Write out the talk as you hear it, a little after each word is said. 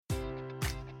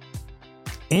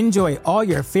Enjoy all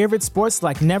your favorite sports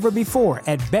like never before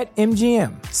at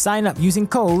BetMGM. Sign up using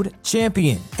code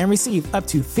CHAMPION and receive up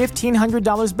to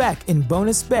 $1,500 back in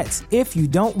bonus bets if you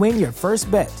don't win your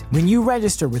first bet. When you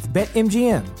register with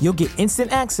BetMGM, you'll get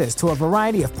instant access to a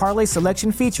variety of parlay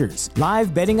selection features,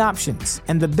 live betting options,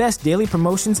 and the best daily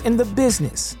promotions in the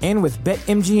business. And with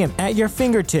BetMGM at your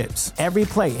fingertips, every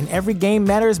play and every game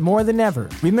matters more than ever.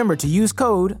 Remember to use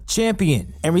code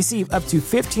CHAMPION and receive up to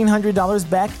 $1,500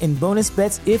 back in bonus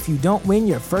bets if you don't win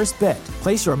your first bet.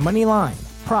 Place your money line,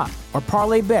 prop, or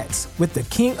parlay bets with the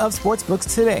king of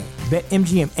sportsbooks today.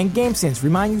 BetMGM and GameSense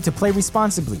remind you to play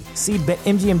responsibly. See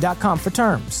BetMGM.com for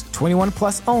terms. 21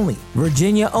 plus only.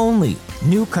 Virginia only.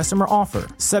 New customer offer.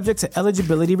 Subject to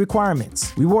eligibility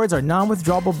requirements. Rewards are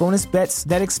non-withdrawable bonus bets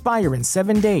that expire in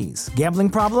 7 days. Gambling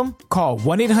problem? Call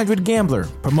 1-800-GAMBLER.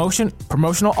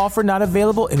 Promotional offer not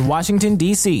available in Washington,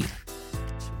 D.C.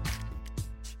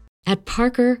 At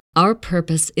Parker, our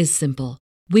purpose is simple.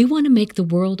 We want to make the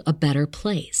world a better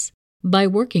place by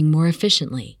working more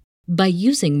efficiently, by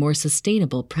using more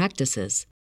sustainable practices,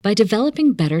 by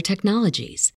developing better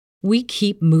technologies. We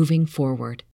keep moving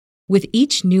forward. With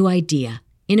each new idea,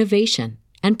 innovation,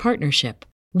 and partnership,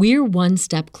 we're one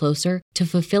step closer to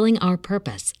fulfilling our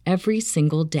purpose every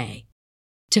single day.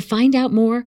 To find out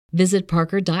more, visit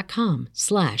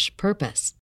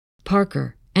parker.com/purpose.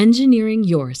 Parker, engineering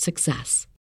your success.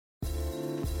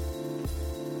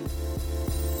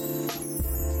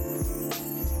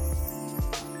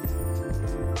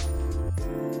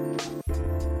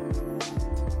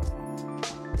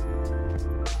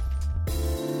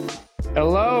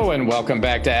 Hello and welcome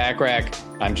back to ACCRAC.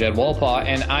 I'm Jed Wolpaw,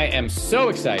 and I am so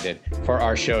excited for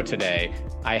our show today.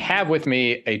 I have with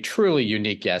me a truly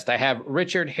unique guest. I have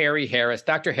Richard Harry Harris,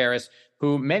 Dr. Harris,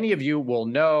 who many of you will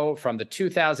know from the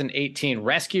 2018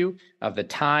 rescue of the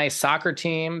Thai soccer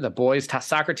team, the boys'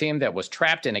 soccer team that was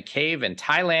trapped in a cave in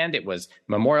Thailand. It was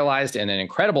memorialized in an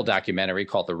incredible documentary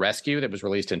called The Rescue that was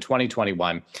released in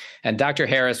 2021. And Dr.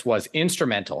 Harris was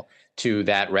instrumental to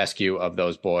that rescue of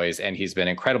those boys. And he's been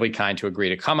incredibly kind to agree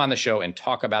to come on the show and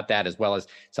talk about that as well as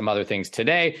some other things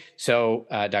today. So,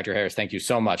 Dr. Harris, thank you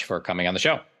so much for coming on the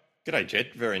show. G'day,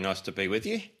 Jed. Very nice to be with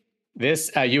you.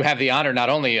 This, you have the honor not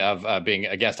only of being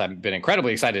a guest I've been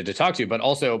incredibly excited to talk to, but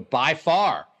also by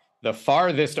far the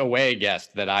farthest away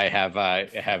guest that I have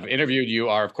interviewed. You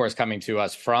are, of course, coming to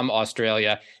us from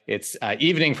Australia. It's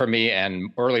evening for me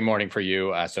and early morning for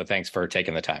you. So thanks for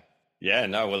taking the time. Yeah,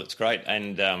 no, well, it's great.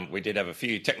 And we did have a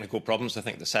few technical problems. I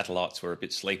think the satellites were a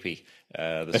bit sleepy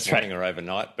this morning or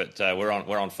overnight, but we're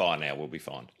on fire now. We'll be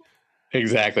fine.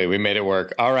 Exactly. We made it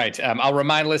work. All right. I'll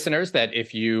remind listeners that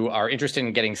if you are interested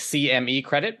in getting CME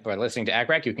credit by listening to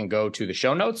ACCRAC, you can go to the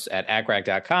show notes at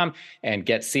accrac.com and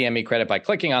get CME credit by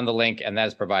clicking on the link. And that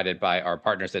is provided by our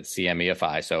partners at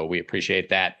CMEify. So we appreciate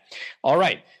that. All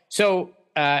right. So,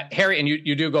 Harry, and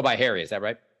you do go by Harry, is that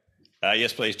right?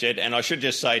 Yes, please, Jed. And I should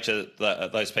just say to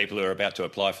those people who are about to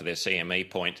apply for their CME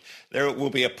point, there will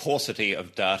be a paucity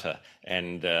of data,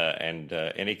 and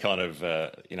any kind of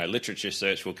literature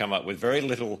search will come up with very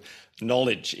little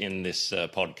knowledge in this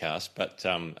podcast, but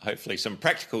hopefully some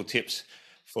practical tips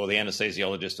for the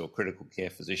anaesthesiologist or critical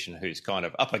care physician who's kind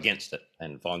of up against it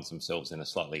and finds themselves in a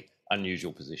slightly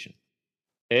unusual position.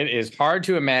 It is hard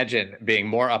to imagine being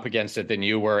more up against it than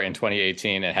you were in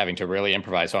 2018 and having to really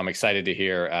improvise. So I'm excited to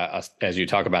hear as you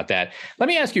talk about that. Let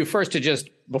me ask you first to just,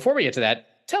 before we get to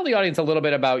that, tell the audience a little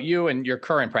bit about you and your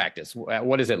current practice.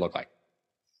 What does it look like?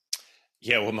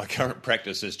 Yeah, well, my current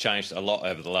practice has changed a lot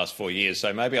over the last 4 years.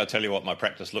 So maybe I'll tell you what my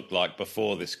practice looked like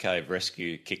before this cave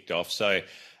rescue kicked off. So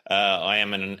I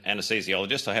am an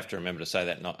anaesthesiologist. I have to remember to say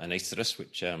that, not anaesthetist,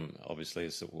 which obviously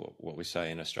is what we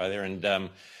say in Australia. And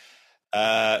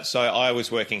so I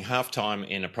was working half-time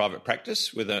in a private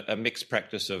practice with a mixed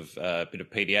practice of a bit of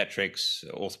paediatrics,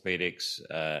 orthopedics,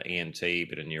 ENT, a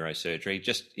bit of neurosurgery,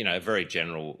 just, a very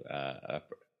general,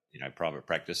 private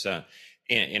practice.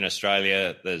 In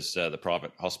Australia, there's the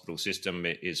private hospital system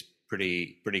is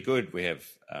pretty good. We have,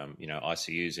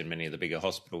 ICUs in many of the bigger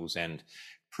hospitals, and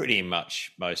pretty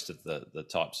much most of the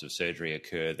types of surgery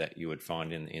occur that you would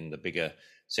find in the bigger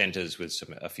centres, with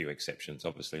a few exceptions,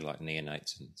 obviously, like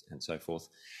neonates and so forth.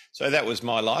 So that was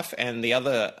my life. And the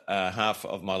other half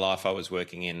of my life, I was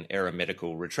working in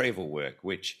aeromedical retrieval work,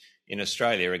 which in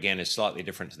Australia, again, is slightly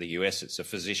different to the US. It's a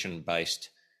physician-based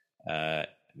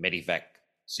Medivac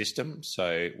system.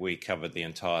 So we covered the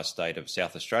entire state of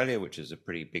South Australia, which is a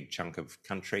pretty big chunk of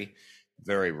country,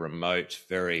 very remote,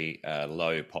 very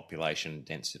low population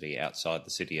density outside the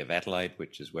city of Adelaide,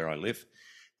 which is where I live.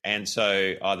 And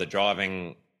so either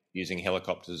driving, using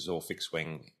helicopters or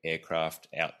fixed-wing aircraft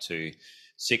out to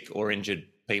sick or injured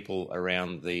people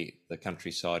around the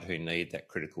countryside who need that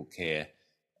critical care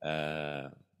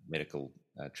medical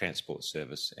transport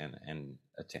service and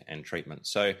treatment.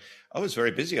 So I was very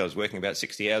busy. I was working about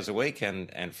 60 hours a week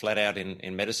and flat out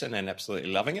in medicine and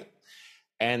absolutely loving it.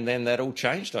 And then that all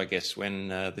changed, I guess, when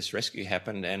this rescue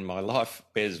happened, and my life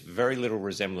bears very little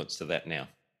resemblance to that now.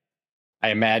 I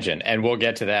imagine, and we'll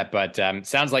get to that. But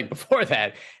sounds like before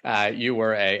that, you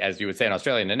were as you would say, an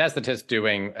Australian anesthetist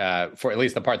doing, for at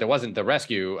least the part that wasn't the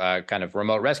rescue, kind of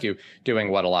remote rescue, doing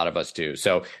what a lot of us do.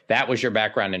 So that was your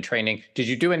background in training. Did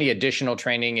you do any additional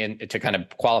training to kind of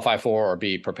qualify for or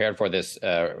be prepared for this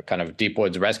kind of deep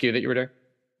woods rescue that you were doing?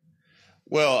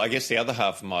 Well, I guess the other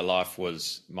half of my life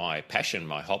was my passion,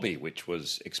 my hobby, which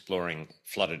was exploring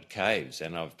flooded caves.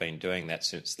 And I've been doing that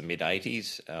since the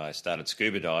mid-'80s. I started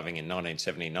scuba diving in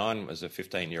 1979 as a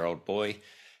 15-year-old boy.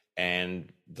 And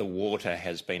the water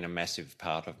has been a massive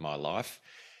part of my life.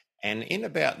 And in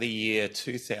about the year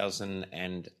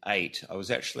 2008, I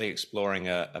was actually exploring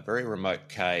a very remote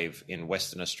cave in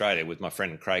Western Australia with my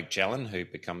friend Craig Challen, who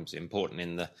becomes important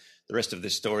in the rest of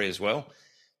this story as well.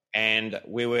 And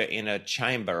we were in a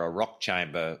chamber, a rock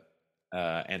chamber,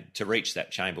 and to reach that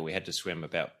chamber, we had to swim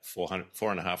about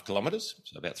 4.5 kilometres,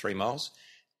 so about 3 miles.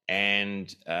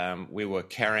 And we were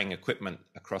carrying equipment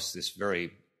across this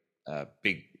very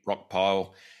big rock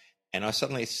pile. And I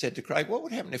suddenly said to Craig, what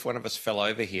would happen if one of us fell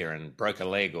over here and broke a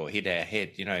leg or hit our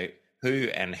head? You know, who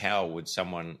and how would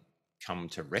someone come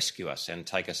to rescue us and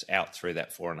take us out through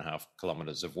that 4.5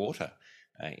 kilometres of water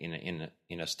in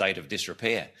a state of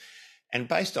disrepair? And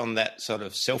based on that sort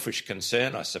of selfish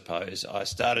concern, I suppose, I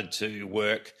started to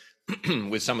work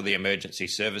with some of the emergency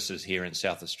services here in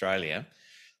South Australia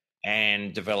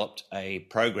and developed a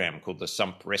program called the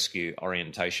SUMP Rescue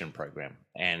Orientation Program.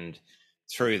 And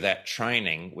through that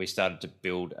training, we started to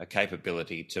build a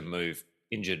capability to move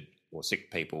injured or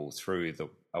sick people through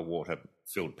a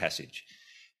water-filled passage.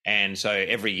 And so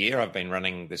every year I've been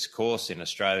running this course in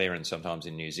Australia and sometimes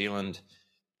in New Zealand,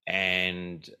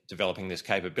 and developing this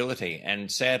capability.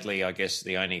 And sadly, I guess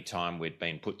the only time we'd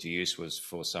been put to use was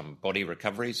for some body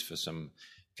recoveries for some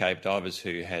cave divers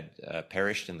who had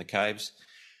perished in the caves.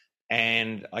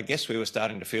 And I guess we were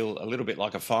starting to feel a little bit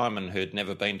like a fireman who'd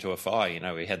never been to a fire. You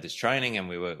know, we had this training and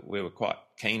we were quite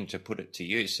keen to put it to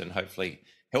use and hopefully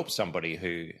help somebody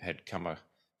who had come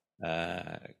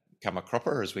a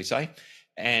cropper, as we say.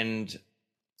 And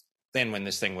then when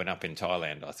this thing went up in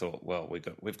Thailand, I thought, well,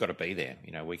 we've got to be there.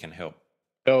 You know, we can help.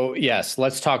 So yes,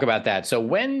 let's talk about that. So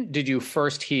when did you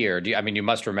first hear? You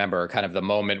must remember kind of the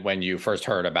moment when you first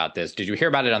heard about this. Did you hear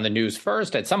about it on the news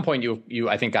first? At some point, you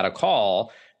I think got a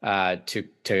call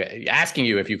to asking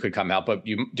you if you could come help. But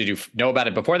did you know about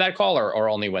it before that call, or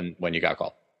only when you got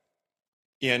called?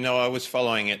 Yeah, no, I was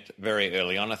following it very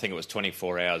early on. I think it was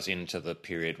 24 hours into the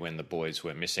period when the boys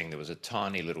were missing. There was a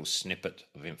tiny little snippet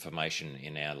of information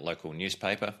in our local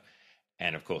newspaper.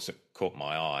 And of course, it caught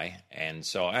my eye. And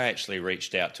so I actually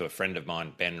reached out to a friend of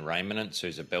mine, Ben Raymonence,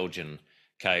 who's a Belgian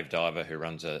cave diver who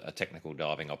runs a technical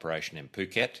diving operation in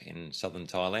Phuket in southern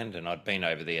Thailand. And I'd been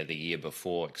over there the year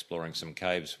before exploring some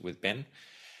caves with Ben.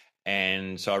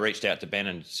 And so I reached out to Ben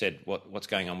and said, what's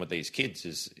going on with these kids?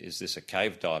 Is this a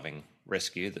cave diving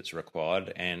rescue that's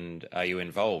required? And are you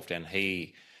involved? And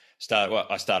I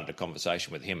started a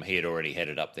conversation with him. He had already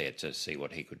headed up there to see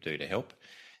what he could do to help.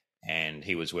 And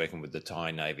he was working with the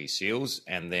Thai Navy SEALs.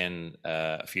 And then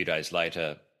a few days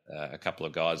later, a couple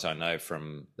of guys I know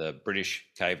from the British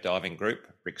cave diving group,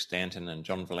 Rick Stanton and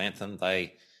John Valanthan,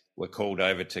 they were called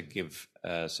over to give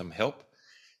some help.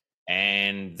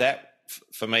 And that,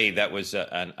 for me, that was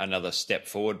another step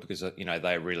forward because, you know,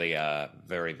 they really are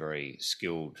very, very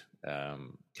skilled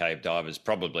cave divers,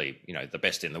 probably, you know, the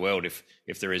best in the world,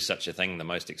 if there is such a thing, the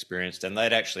most experienced. And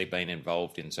they'd actually been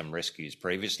involved in some rescues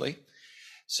previously.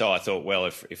 So I thought, well,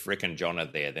 if Rick and John are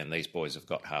there, then these boys have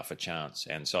got half a chance.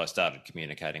 And so I started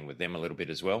communicating with them a little bit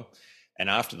as well. And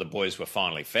after the boys were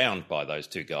finally found by those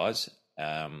two guys,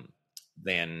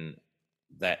 then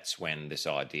that's when this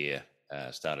idea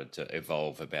started to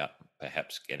evolve about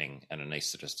perhaps getting an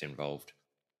anaesthetist involved.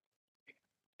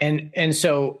 And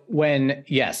so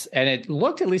yes, and it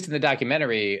looked, at least in the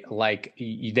documentary, like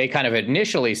they kind of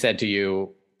initially said to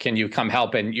you, can you come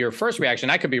help? And your first reaction,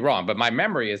 I could be wrong, but my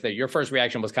memory is that your first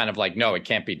reaction was kind of like, no, it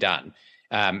can't be done.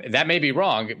 That may be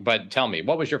wrong, but tell me,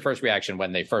 what was your first reaction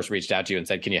when they first reached out to you and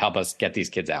said, can you help us get these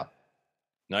kids out?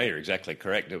 No, you're exactly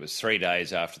correct. It was 3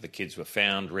 days after the kids were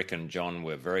found. Rick and John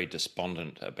were very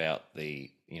despondent about the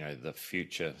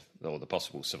future or the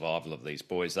possible survival of these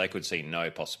boys. They could see no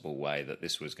possible way that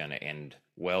this was going to end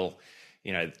well.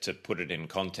 You know, to put it in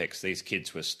context, these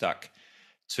kids were stuck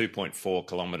 2.4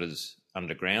 kilometres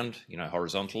underground,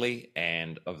 horizontally,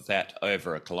 and of that,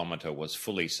 over 1 kilometre was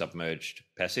fully submerged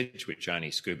passage, which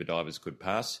only scuba divers could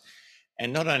pass.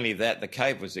 And not only that, the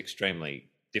cave was extremely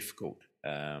difficult.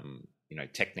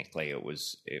 Technically, it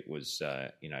was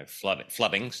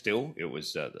flooding still. It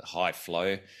was high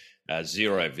flow,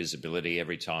 zero visibility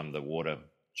every time the water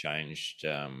changed,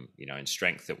 in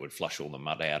strength. It would flush all the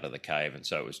mud out of the cave, and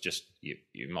so it was just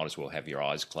you might as well have your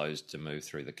eyes closed to move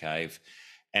through the cave.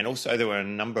 And also there were a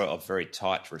number of very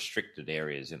tight, restricted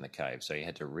areas in the cave, so you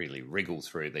had to really wriggle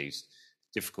through these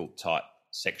difficult, tight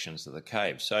sections of the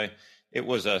cave. So it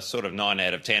was a sort of 9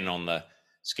 out of 10 on the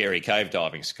scary cave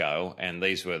diving scale, and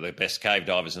these were the best cave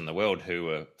divers in the world who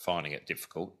were finding it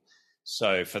difficult.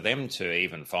 So for them to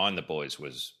even find the boys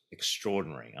was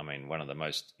extraordinary. I mean, one of the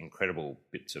most incredible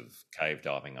bits of cave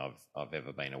diving I've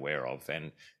ever been aware of.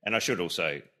 And I should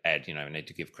also add, we need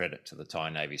to give credit to the Thai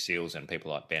Navy SEALs and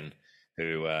people like Ben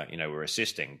who were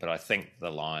assisting. But I think the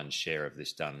lion's share of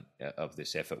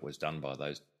this effort was done by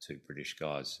those two British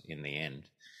guys in the end.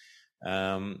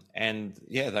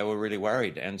 They were really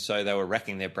worried, and so they were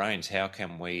racking their brains. How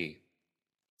can we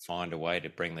find a way to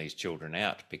bring these children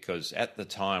out? Because at the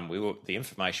time, the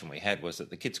information we had was that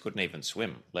the kids couldn't even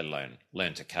swim, let alone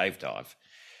learn to cave dive.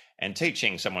 And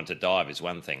teaching someone to dive is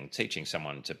one thing. Teaching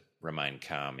someone to remain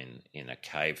calm in a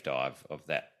cave dive of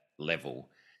that level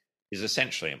is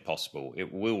essentially impossible.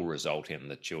 It will result in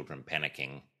the children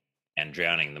panicking and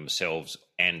drowning themselves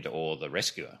and or the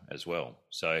rescuer as well.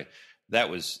 So that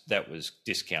was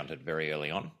discounted very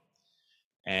early on.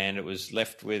 And it was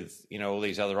left with, all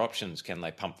these other options. Can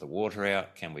they pump the water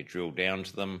out? Can we drill down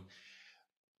to them?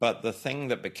 But the thing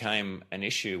that became an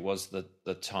issue was the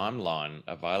timeline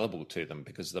available to them,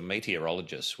 because the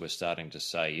meteorologists were starting to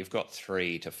say, you've got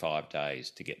 3 to 5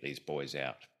 days to get these boys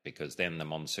out, because then the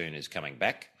monsoon is coming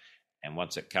back. And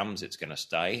once it comes, it's going to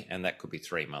stay. And that could be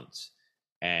 3 months.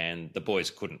 And the boys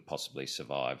couldn't possibly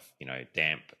survive,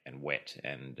 damp and wet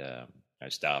and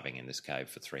starving in this cave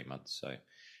for 3 months. So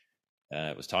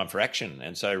it was time for action.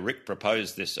 And so Rick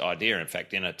proposed this idea. In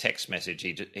fact, in a text message,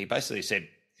 he basically said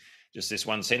just this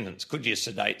one sentence: could you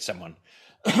sedate someone?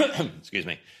 Excuse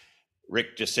me.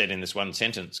 Rick just said in this one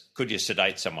sentence, could you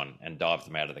sedate someone and dive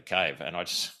them out of the cave? And I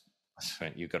just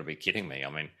went, you've got to be kidding me. I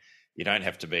mean, you don't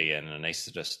have to be an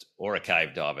anaesthetist or a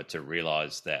cave diver to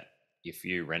realise that if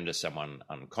you render someone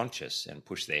unconscious and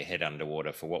push their head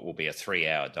underwater for what will be a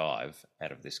 3-hour dive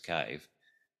out of this cave,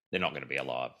 they're not going to be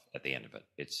alive at the end of it.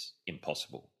 It's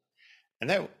impossible. And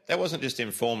that wasn't just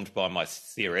informed by my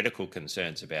theoretical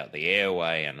concerns about the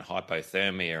airway and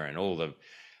hypothermia and all the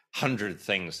 100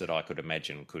 things that I could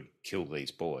imagine could kill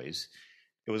these boys.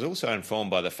 It was also informed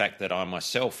by the fact that I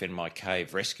myself, in my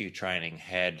cave rescue training,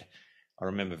 I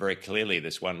remember very clearly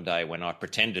this one day when I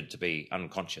pretended to be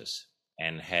unconscious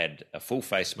and had a full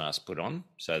face mask put on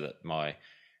so that my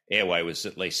airway was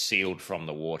at least sealed from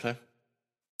the water,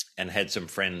 and had some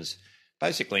friends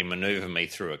basically maneuver me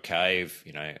through a cave,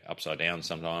 upside down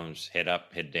sometimes, head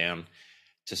up, head down,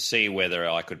 to see whether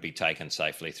I could be taken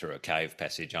safely through a cave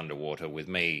passage underwater with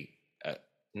me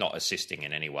not assisting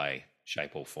in any way,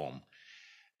 shape or form.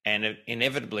 And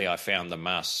inevitably I found the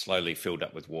mask slowly filled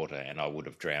up with water, and I would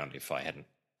have drowned if I hadn't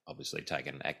obviously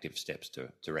taken active steps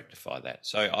to rectify that.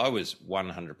 So I was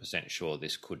 100% sure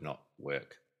this could not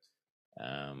work.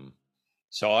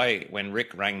 When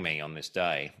Rick rang me on this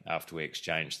day, after we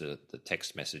exchanged the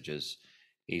text messages,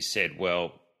 he said,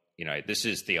 well, this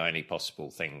is the only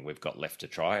possible thing we've got left to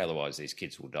try, otherwise these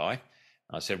kids will die.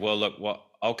 I said, well, look,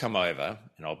 I'll come over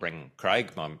and I'll bring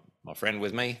Craig, my friend,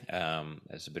 with me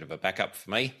as a bit of a backup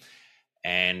for me.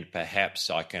 And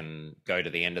perhaps I can go to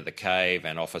the end of the cave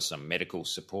and offer some medical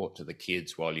support to the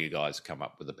kids while you guys come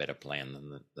up with a better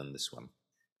plan than this one.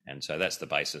 And so that's the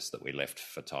basis that we left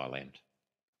for Thailand.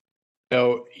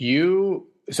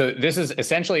 So this is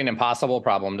essentially an impossible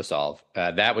problem to solve.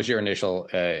 That was your initial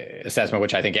assessment,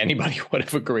 which I think anybody would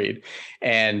have agreed.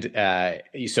 And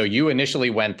so you initially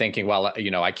went thinking, well,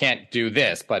 I can't do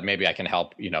this, but maybe I can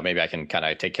help, maybe I can kind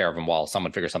of take care of them while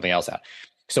someone figures something else out.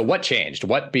 So what changed?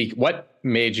 What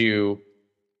made you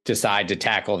decide to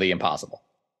tackle the impossible?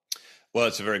 Well,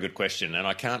 it's a very good question. And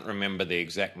I can't remember the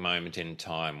exact moment in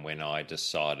time when I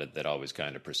decided that I was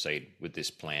going to proceed with this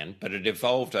plan, but it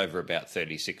evolved over about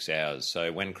 36 hours.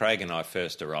 So when Craig and I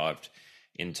first arrived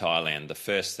in Thailand, the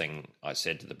first thing I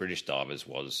said to the British divers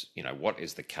was, what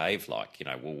is the cave like?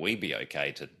 Will we be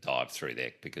okay to dive through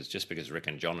there? Because just because Rick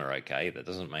and John are okay, that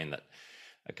doesn't mean that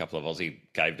a couple of Aussie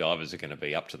cave divers are going to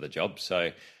be up to the job.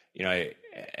 So,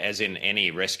 as in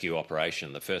any rescue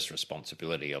operation, the first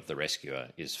responsibility of the rescuer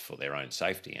is for their own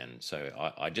safety. And so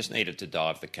I just needed to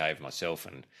dive the cave myself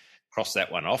and cross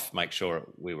that one off, make sure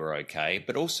we were okay,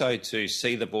 but also to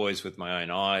see the boys with my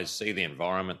own eyes, see the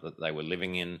environment that they were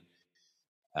living in,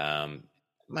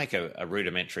 make a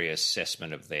rudimentary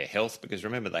assessment of their health, because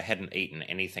remember, they hadn't eaten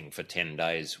anything for 10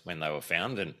 days when they were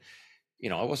found. And,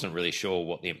 I wasn't really sure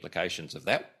what the implications of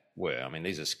that were. I mean,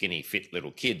 these are skinny, fit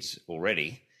little kids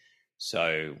already.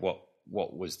 So what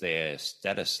was their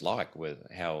status like?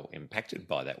 How impacted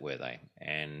by that were they?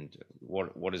 And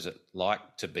what is it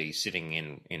like to be sitting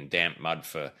in damp mud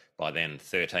for, by then,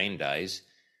 13 days?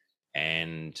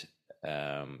 And,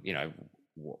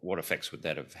 what effects would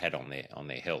that have had on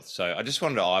their health? So I just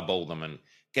wanted to eyeball them and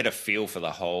get a feel for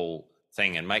the whole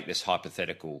thing and make this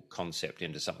hypothetical concept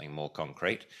into something more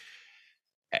concrete.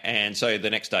 And so the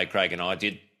next day, Craig and I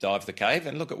did dive the cave,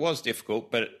 and look, it was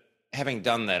difficult, but having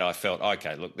done that, I felt,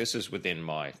 okay, look, this is within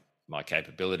my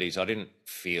capabilities. I didn't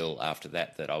feel after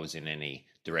that I was in any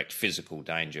direct physical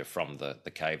danger from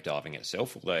the cave diving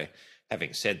itself. Although,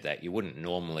 having said that, you wouldn't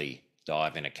normally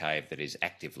dive in a cave that is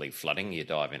actively flooding. You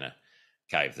dive in a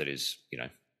cave that is,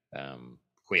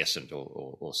 quiescent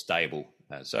or stable.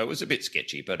 So it was a bit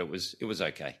sketchy, but it was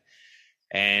okay.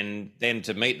 And then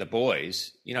to meet the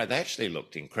boys, they actually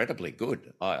looked incredibly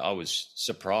good. I was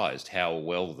surprised how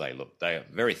well they looked. They are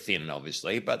very thin,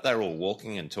 obviously, but they're all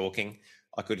walking and talking.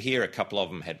 I could hear a couple of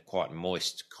them had quite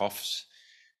moist coughs.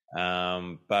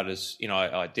 But as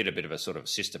I did a bit of a sort of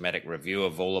systematic review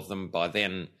of all of them. By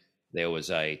then, there was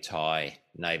a Thai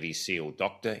Navy SEAL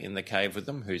doctor in the cave with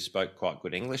them who spoke quite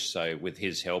good English. So with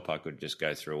his help, I could just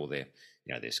go through all their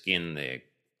skin, their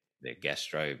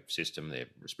gastro system, their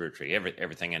respiratory,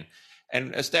 everything,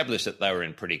 and establish that they were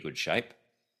in pretty good shape.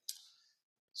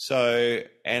 So,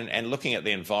 and looking at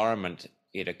the environment,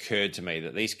 it occurred to me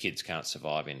that these kids can't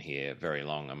survive in here very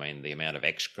long. I mean, the amount of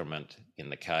excrement in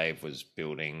the cave was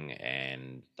building,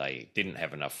 and they didn't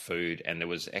have enough food, and there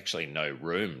was actually no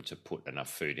room to put enough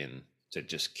food in to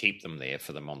just keep them there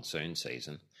for the monsoon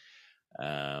season.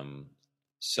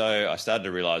 So I started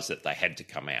to realize that they had to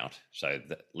come out, so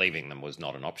that leaving them was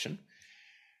not an option.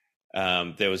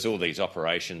 There was all these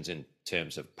operations in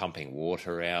terms of pumping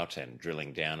water out and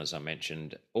drilling down, as I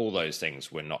mentioned. All those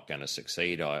things were not going to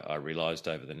succeed, I realized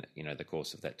over the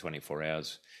course of that 24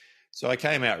 hours. So I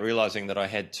came out realizing that I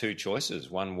had two choices.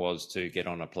 One was to get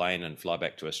on a plane and fly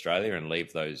back to Australia and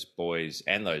leave those boys,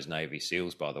 and those Navy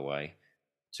SEALs, by the way,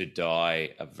 to die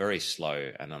a very slow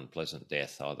and unpleasant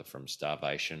death, either from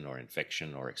starvation or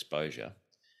infection or exposure,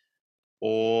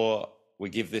 or we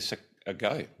give this a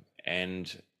go.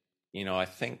 And, I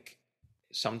think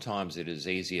sometimes it is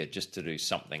easier just to do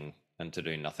something than to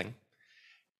do nothing.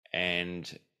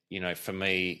 And, for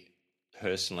me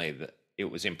personally, it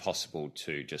was impossible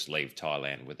to just leave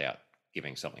Thailand without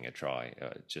giving something a try.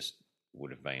 It just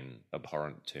would have been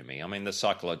abhorrent to me. I mean, the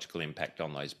psychological impact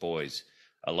on those boys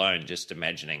alone, just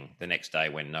imagining the next day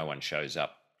when no one shows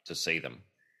up to see them,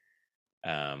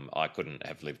 I couldn't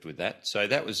have lived with that. So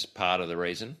that was part of the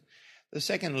reason. The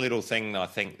second little thing that I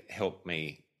think helped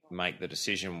me make the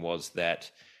decision was that,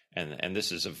 and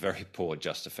this is a very poor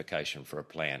justification for a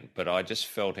plan, but I just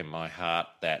felt in my heart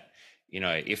that,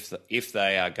 if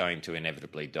they are going to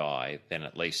inevitably die, then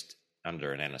at least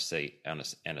under an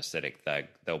anesthetic,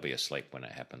 they'll be asleep when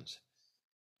it happens.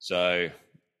 So,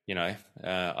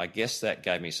 I guess that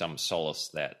gave me some solace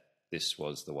that this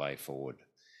was the way forward.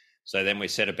 So then we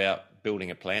set about building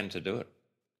a plan to do it.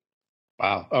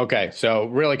 Wow. Okay. So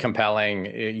really compelling.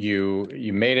 You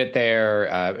made it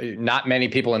there. Not many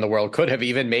people in the world could have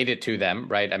even made it to them,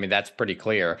 right? I mean, that's pretty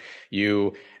clear.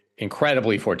 You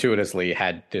incredibly fortuitously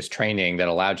had this training that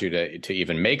allowed you to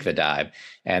even make the dive.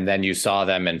 And then you saw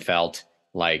them and felt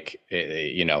like,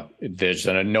 there's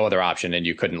no other option, and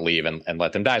you couldn't leave and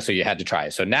let them die. So you had to try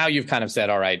it. So now you've kind of said,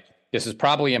 all right, this is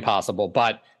probably impossible,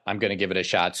 but I'm going to give it a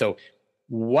shot. So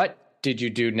what did you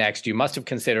do next? You must have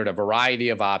considered a variety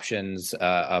of options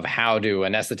of how to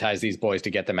anesthetize these boys to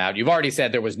get them out. You've already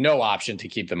said there was no option to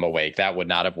keep them awake. That would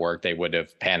not have worked. They would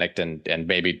have panicked and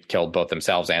maybe killed both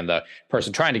themselves and the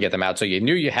person trying to get them out. So you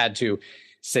knew you had to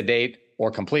sedate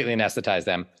or completely anesthetize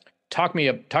them. Talk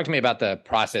to me about the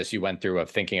process you went through of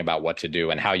thinking about what to do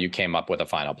and how you came up with a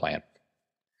final plan.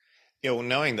 Yeah, well,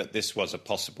 knowing that this was a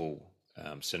possible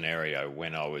scenario,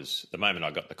 the moment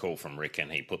I got the call from Rick and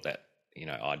he put that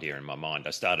idea in my mind,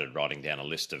 I started writing down a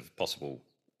list of possible,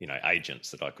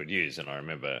 agents that I could use. And I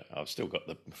remember I've still got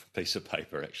the piece of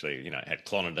paper actually, it had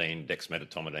clonidine,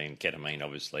 dexmedetomidine, ketamine,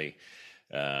 obviously.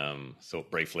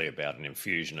 Thought briefly about an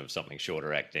infusion of something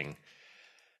shorter acting.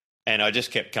 And I just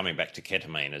kept coming back to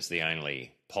ketamine as the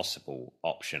only possible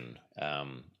option.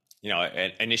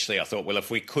 initially I thought, well,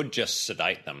 if we could just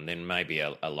sedate them, then maybe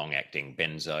a long-acting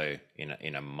benzo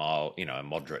in a mild, a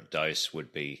moderate dose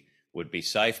would be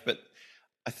safe. But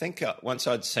I think once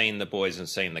I'd seen the boys and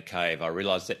seen the cave, I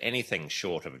realised that anything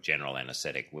short of general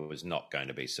anaesthetic was not going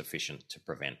to be sufficient to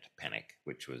prevent panic,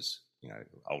 which was,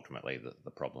 ultimately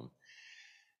the problem.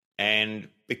 And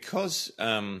because,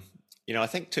 I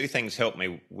think two things helped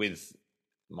me with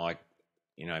my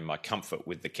comfort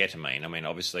with the ketamine. I mean,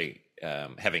 obviously,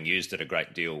 having used it a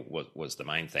great deal was the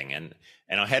main thing. And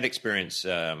I had experience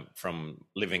from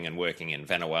living and working in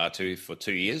Vanuatu for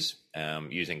 2 years,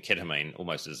 using ketamine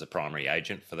almost as a primary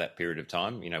agent for that period of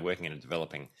time, working in a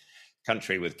developing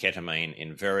country with ketamine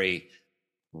in very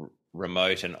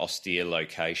remote and austere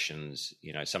locations,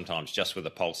 sometimes just with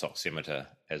a pulse oximeter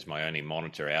as my only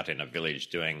monitor out in a village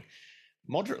doing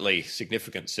moderately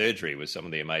significant surgery with some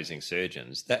of the amazing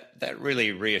surgeons. That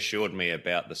really reassured me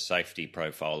about the safety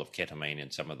profile of ketamine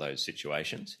in some of those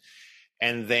situations.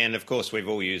 And then, of course, we've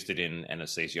all used it in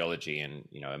anesthesiology and,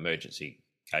 emergency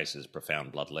cases,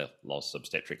 profound blood loss,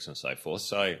 obstetrics and so forth.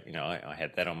 So, I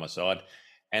had that on my side.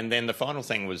 And then the final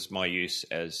thing was my use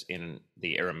as in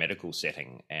the aeromedical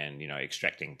setting and,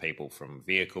 extracting people from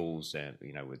vehicles and,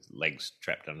 with legs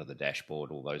trapped under the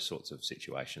dashboard, all those sorts of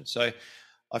situations. So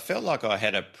I felt like I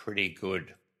had a pretty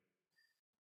good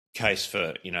case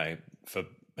for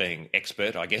being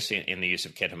expert, I guess, in the use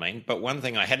of ketamine. But one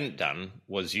thing I hadn't done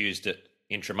was used it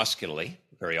intramuscularly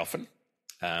very often.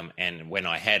 And when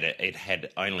I had it, it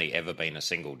had only ever been a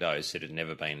single dose. It had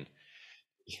never been,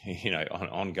 on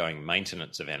ongoing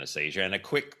maintenance of anesthesia. And a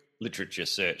quick literature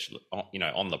search,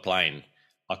 on the plane,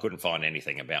 I couldn't find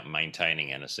anything about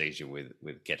maintaining anesthesia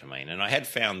with ketamine. And I had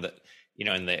found that,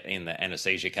 in the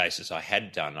anesthesia cases I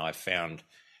had done, I found,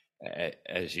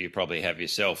 as you probably have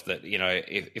yourself, that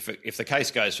if the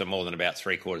case goes for more than about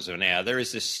 3/4 of an hour, there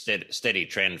is this steady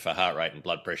trend for heart rate and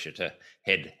blood pressure to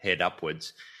head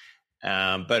upwards.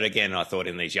 But again, I thought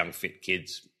in these young fit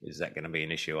kids, is that going to be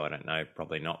an issue? I don't know,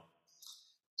 probably not.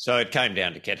 So it came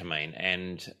down to ketamine,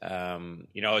 and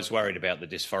I was worried about the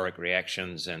dysphoric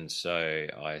reactions, and so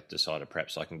I decided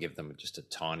perhaps I can give them just a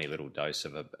tiny little dose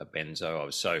of a benzo. I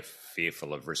was so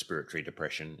fearful of respiratory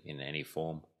depression in any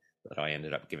form that I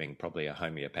ended up giving probably a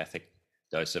homeopathic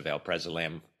dose of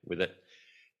alprazolam with it.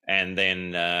 And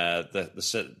then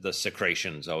the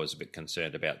secretions I was a bit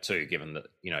concerned about too, given that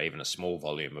even a small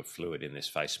volume of fluid in this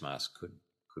face mask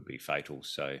could be fatal.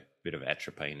 So a bit of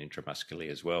atropine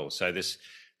intramuscularly as well. So this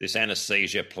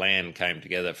anesthesia plan came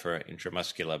together for an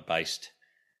intramuscular-based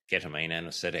ketamine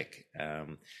anesthetic.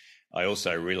 I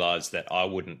also realised that I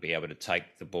wouldn't be able to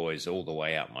take the boys all the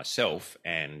way out myself,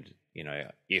 and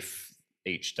if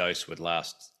each dose would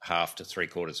last half to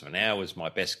 3/4 of an hour was my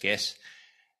best guess,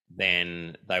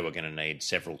 then they were going to need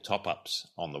several top-ups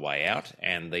on the way out,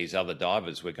 and these other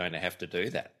divers were going to have to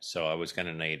do that. So I was going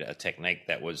to need a technique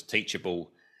that was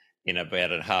teachable in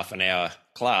about a half an hour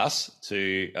class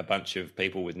to a bunch of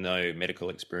people with no medical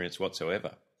experience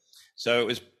whatsoever. So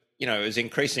it was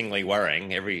increasingly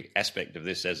worrying, every aspect of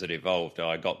this as it evolved.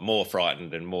 I got more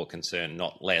frightened and more concerned,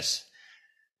 not less.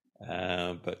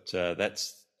 But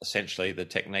that's essentially the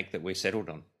technique that we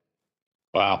settled on.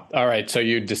 Wow. All right. So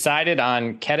you decided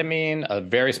on ketamine, a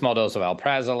very small dose of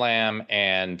alprazolam,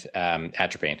 and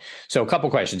atropine. So a couple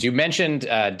questions. You mentioned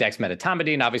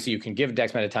dexmedetomidine. Obviously, you can give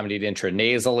dexmedetomidine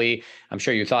intranasally. I'm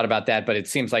sure you thought about that, but it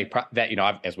seems like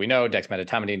that, as we know,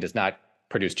 dexmedetomidine does not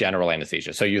produce general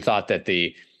anesthesia. So you thought that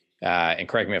and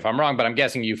correct me if I'm wrong, but I'm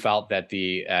guessing you felt that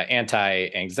the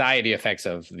anti-anxiety effects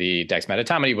of the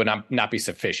dexmedetomidine would not be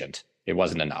sufficient. It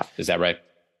wasn't enough. Is that right?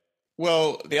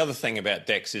 Well, the other thing about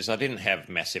Dex is I didn't have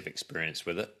massive experience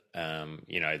with it.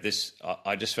 I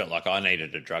just felt like I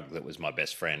needed a drug that was my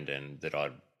best friend and that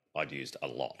I'd used a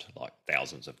lot, like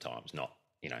thousands of times, not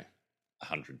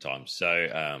 100 times.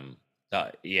 So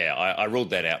I ruled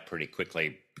that out pretty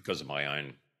quickly because of my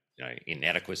own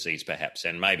inadequacies, perhaps,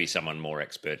 and maybe someone more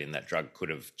expert in that drug could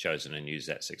have chosen and used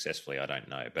that successfully. I don't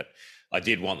know, but I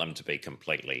did want them to be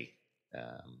completely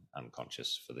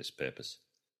unconscious for this purpose.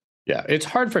 Yeah, it's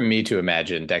hard for me to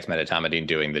imagine dexmedetomidine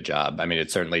doing the job. I mean,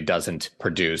 it certainly doesn't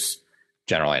produce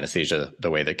general anesthesia the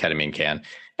way that ketamine can.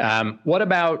 What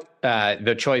about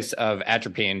the choice of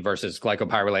atropine versus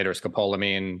glycopyrrolate or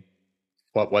scopolamine?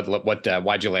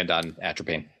 Why'd you land on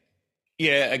atropine?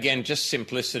 Yeah, again, just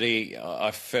simplicity. I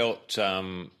felt,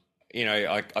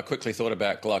 I quickly thought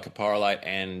about glycopyrrolate,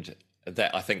 and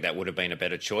that I think that would have been a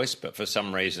better choice. But for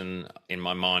some reason in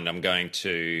my mind, I'm going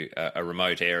to a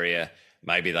remote area.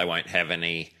 Maybe they won't have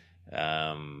any,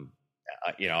 I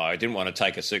didn't want to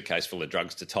take a suitcase full of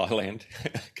drugs to Thailand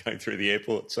going through the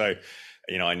airport. So,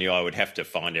 I knew I would have to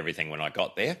find everything when I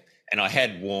got there. And I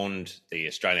had warned the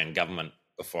Australian government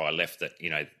before I left that,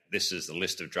 this is the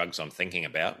list of drugs I'm thinking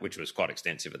about, which was quite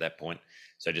extensive at that point.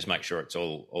 So just make sure it's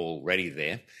all ready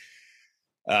there.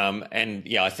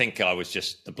 I think I was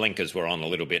the blinkers were on a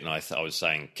little bit, and I was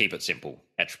saying, keep it simple,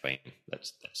 atropine.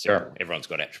 That's simple. Sure. Everyone's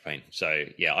got atropine. So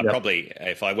probably,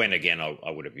 if I went again,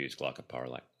 I would have used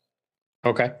glycopyrrolate.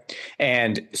 Okay.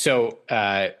 And so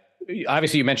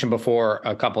obviously you mentioned before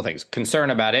a couple of things. Concern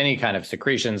about any kind of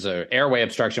secretions or airway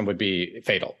obstruction would be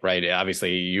fatal, right?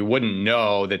 Obviously you wouldn't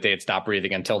know that they had stopped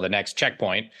breathing until the next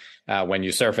checkpoint when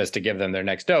you surface to give them their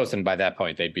next dose. And by that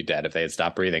point, they'd be dead if they had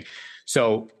stopped breathing.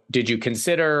 So did you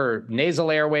consider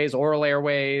nasal airways, oral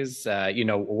airways?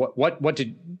 What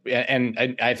did,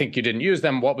 and I think you didn't use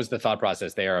them. What was the thought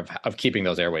process there of keeping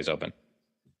those airways open?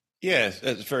 Yeah,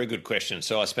 that's a very good question.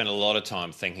 So I spent a lot of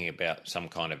time thinking about some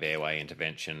kind of airway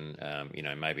intervention,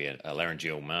 maybe a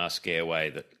laryngeal mask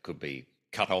airway that could be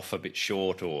cut off a bit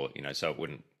short, or, so it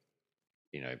wouldn't,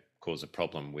 cause a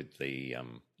problem with the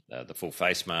full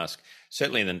face mask.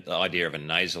 Certainly the idea of a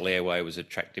nasal airway was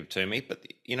attractive to me. But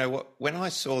you know what? When I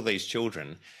saw these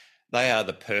children, they are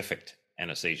the perfect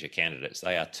anesthesia candidates.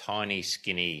 They are tiny,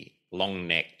 skinny,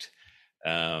 long-necked,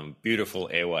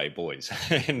 beautiful airway boys.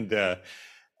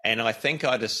 And I think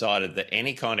I decided that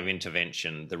any kind of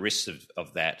intervention, the risks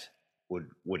of that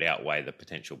would outweigh the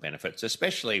potential benefits,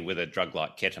 especially with a drug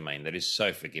like ketamine that is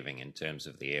so forgiving in terms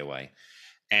of the airway.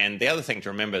 And the other thing to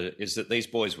remember is that these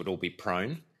boys would all be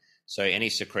prone. So any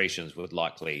secretions would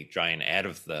likely drain out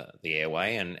of the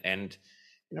airway. And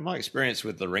my experience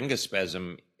with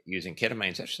laryngospasm using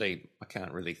ketamine is actually, I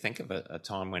can't really think of a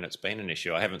time when it's been an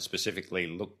issue. I haven't specifically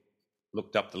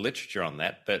looked up the literature on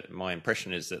that, but my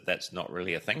impression is that that's not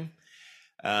really a thing.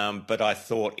 But I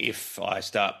thought if I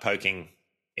start poking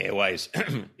airways,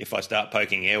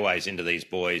 into these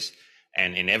boys,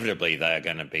 and inevitably they are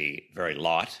going to be very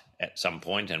light at some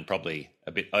point and probably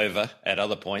a bit over at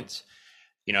other points,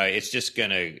 it's just going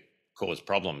to cause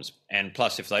problems. And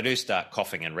plus, if they do start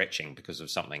coughing and retching because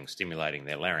of something stimulating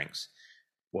their larynx,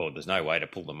 well, there's no way to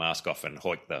pull the mask off and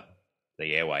hoik the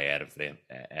airway out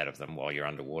of them while you're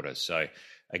underwater. So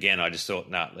again, I just thought,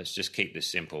 let's just keep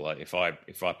this simple. If I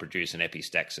produce an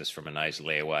epistaxis from a nasal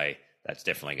airway, that's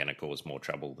definitely going to cause more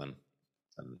trouble than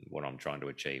what I'm trying to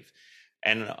achieve.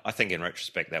 And I think in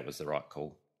retrospect, that was the right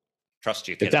call. Trust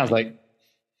your ketamine.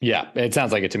 It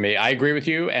sounds like it to me. I agree with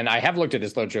you. And I have looked at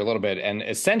this literature a little bit, and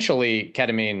essentially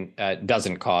ketamine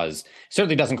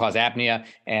certainly doesn't cause apnea,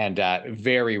 and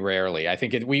very rarely. I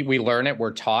think we learn it.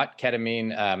 We're taught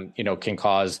ketamine, can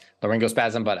cause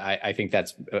laryngospasm, but I think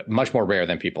that's much more rare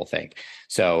than people think.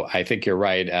 So I think you're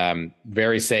right.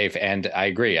 Very safe. And I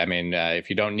agree. I mean,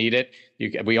 if you don't need it,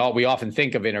 we often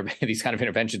think of these kind of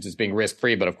interventions as being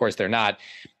risk-free, but of course they're not.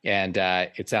 And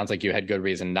it sounds like you had good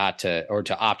reason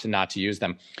to opt not to use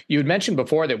them. You had mentioned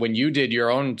before that when you did your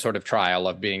own sort of trial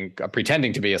of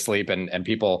pretending to be asleep and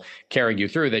people carrying you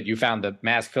through, that you found the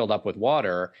mask filled up with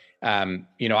water.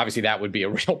 Obviously that would be a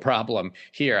real problem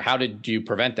here. How did you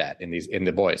prevent that in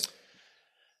the boys?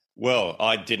 Well,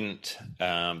 I didn't.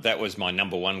 That was my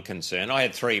number one concern. I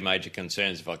had three major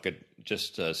concerns, if I could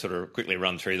just sort of quickly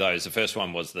run through those. The first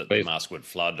one was that the mask would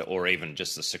flood, or even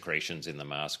just the secretions in the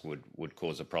mask would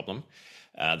cause a problem.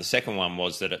 The second one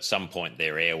was that at some point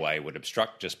their airway would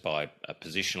obstruct just by a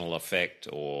positional effect,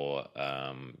 or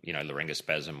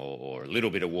laryngospasm, or a little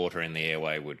bit of water in the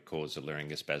airway would cause a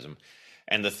laryngospasm.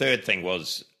 And the third thing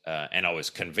was, and I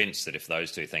was convinced that if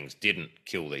those two things didn't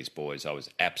kill these boys, I was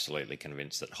absolutely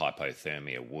convinced that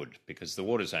hypothermia would, because the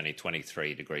water's only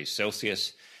 23 degrees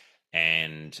Celsius,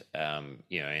 and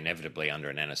inevitably under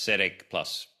an anesthetic,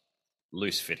 plus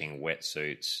loose-fitting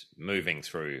wetsuits, moving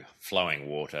through flowing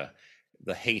water,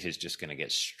 the heat is just going to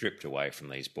get stripped away from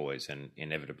these boys, and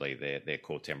inevitably their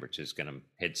core temperature is going to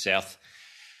head south.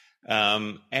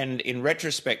 And in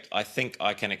retrospect, I think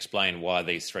I can explain why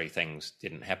these three things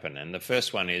didn't happen. And the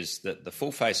first one is that the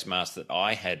full face mask that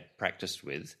I had practiced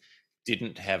with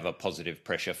didn't have a positive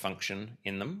pressure function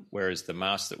in them, whereas the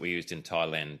masks that we used in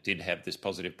Thailand did have this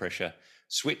positive pressure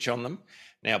switch on them.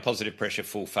 Now, positive pressure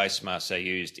full face masks are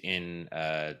used in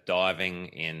diving,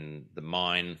 in the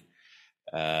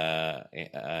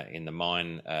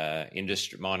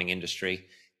mining industry.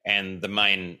 And the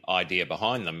main idea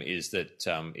behind them is that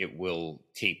it will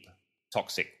keep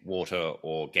toxic water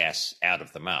or gas out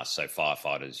of the mask. So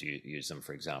firefighters use them,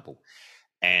 for example.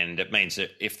 And it means that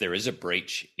if there is a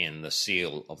breach in the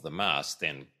seal of the mask,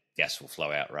 then gas will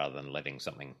flow out rather than letting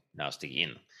something nasty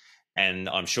in. And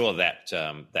I'm sure that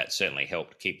that certainly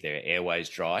helped keep their airways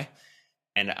dry.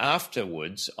 And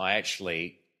afterwards, I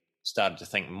actually started to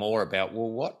think more about,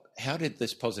 well, how did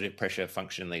this positive pressure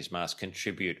function in these masks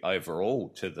contribute overall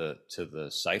to the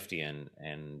safety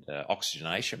and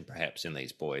oxygenation perhaps in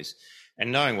these boys?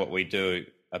 And knowing what we do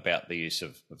about the use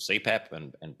of CPAP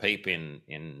and PEEP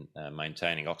in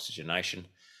maintaining oxygenation,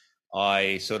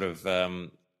 I sort of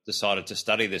decided to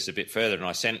study this a bit further, and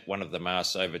I sent one of the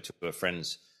masks over to a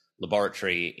friend's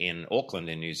laboratory in Auckland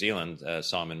in New Zealand,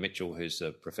 Simon Mitchell, who's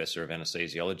a professor of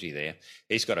anesthesiology there.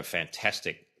 He's got a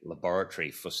fantastic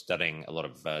laboratory for studying a lot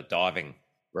of diving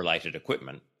related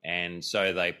equipment, and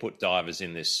so they put divers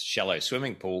in this shallow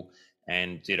swimming pool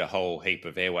and did a whole heap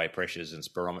of airway pressures and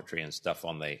spirometry and stuff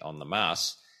on the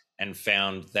masks, and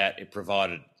found that it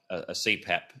provided a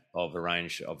CPAP of a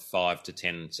range of 5 to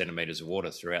 10 centimetres of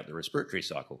water throughout the respiratory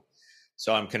cycle.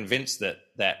 So I'm convinced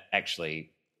that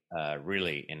actually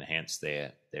really enhanced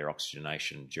their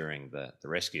oxygenation during the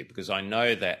rescue, because I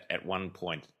know that at one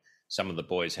point some of the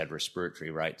boys had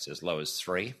respiratory rates as low as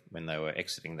 3 when they were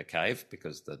exiting the cave,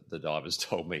 because the divers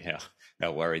told me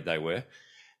how worried they were.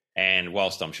 And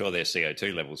whilst I'm sure their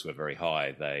CO2 levels were very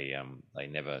high, they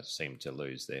never seemed to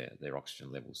lose their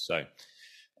oxygen levels. So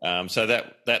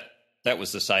that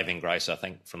was the saving grace, I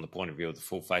think, from the point of view of the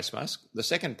full face mask. The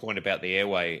second point about the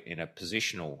airway in a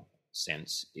positional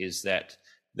sense is that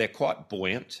they're quite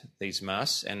buoyant, these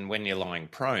masks, and when you're lying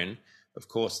prone, of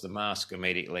course, the mask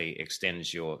immediately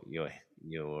extends your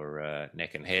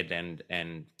neck and head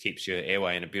and keeps your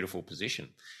airway in a beautiful position.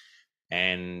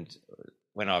 And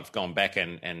when I've gone back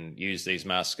and used these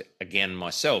masks again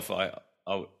myself,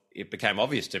 it became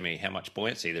obvious to me how much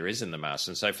buoyancy there is in the mask.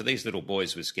 And so for these little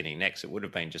boys with skinny necks, it would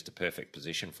have been just a perfect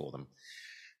position for them.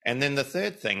 And then the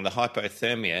third thing, the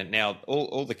hypothermia. Now,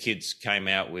 all the kids came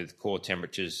out with core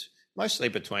temperatures mostly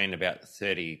between about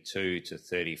 32 to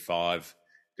 35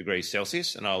 degrees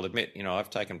Celsius. And I'll admit, I've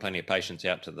taken plenty of patients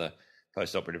out to the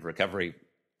post-operative recovery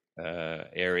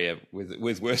area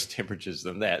with worse temperatures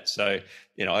than that. So,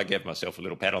 I gave myself a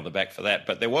little pat on the back for that.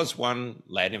 But there was one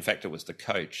lad, in fact, it was the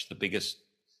coach, the biggest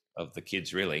of the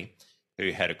kids really,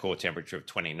 who had a core temperature of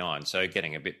 29. So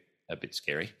getting a bit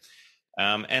scary.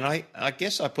 And I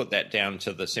guess I put that down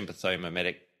to the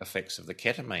sympathomimetic effects of the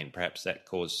ketamine. Perhaps that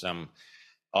caused some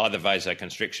either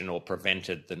vasoconstriction or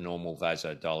prevented the normal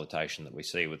vasodilatation that we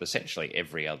see with essentially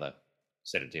every other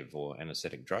sedative or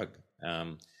anesthetic drug.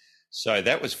 So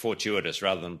that was fortuitous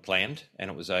rather than planned, and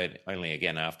it was only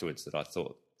again afterwards that I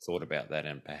thought about that,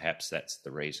 and perhaps that's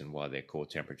the reason why their core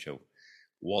temperature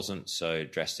wasn't so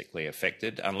drastically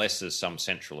affected, unless there's some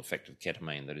central effect of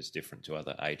ketamine that is different to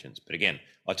other agents. But again,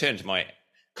 I turn to my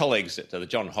colleagues at the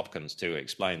John Hopkins to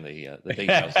explain the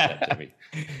details of that to me.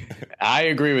 I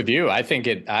agree with you. I think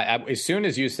as soon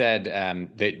as you said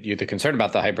that the concern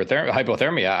about the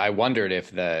hypothermia, I wondered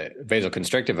if the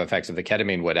vasoconstrictive effects of the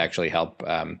ketamine would actually help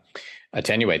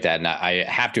attenuate that. And I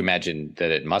have to imagine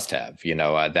that it must have,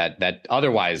 that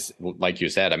otherwise, like you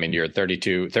said, I mean, you're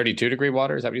 32 degree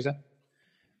water. Is that what you said?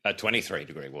 23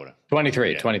 degree water.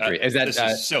 23. Is that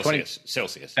Celsius? 20,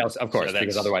 Celsius. Of course,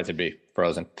 because otherwise it'd be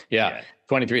frozen. Yeah.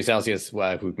 23 Celsius.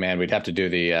 Man, we'd have to do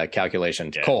the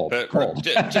calculation. Yeah. Cold.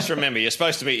 Just remember, you're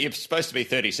supposed to be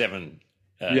 37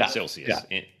 Celsius.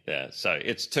 Yeah. So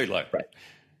it's too low. Right.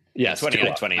 Yes.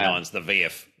 28, 29 is the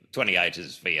VF. 28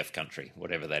 is VF country,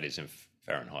 whatever that is in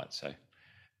Fahrenheit. So.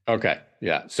 Okay.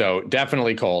 Yeah. So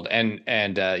definitely cold, and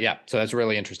so that's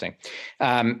really interesting.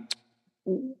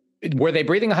 Were they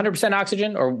breathing 100%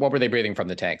 oxygen, or what were they breathing from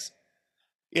the tanks?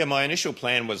 Yeah, my initial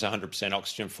plan was 100%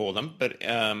 oxygen for them, but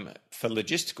for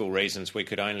logistical reasons, we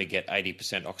could only get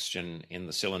 80% oxygen in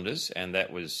the cylinders, and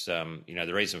that was,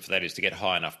 the reason for that is to get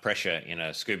high enough pressure in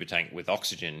a scuba tank with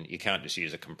oxygen. You can't just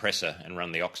use a compressor and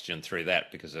run the oxygen through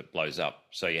that because it blows up.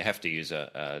 So you have to use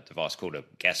a device called a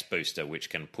gas booster, which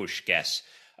can push gas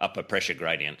up a pressure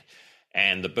gradient.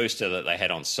 And the booster that they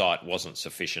had on site wasn't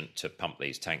sufficient to pump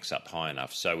these tanks up high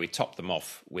enough. So we topped them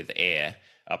off with air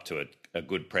up to a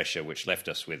good pressure, which left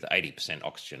us with 80%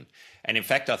 oxygen. And in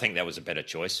fact, I think that was a better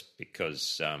choice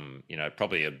because,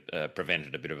 probably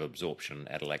prevented a bit of absorption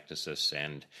atelectasis.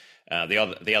 And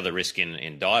the other risk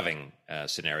in diving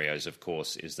scenarios, of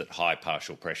course, is that high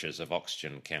partial pressures of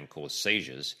oxygen can cause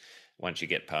seizures. Once you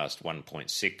get past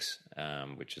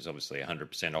 1.6, which is obviously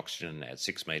 100% oxygen at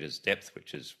 6 meters depth,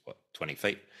 which is 20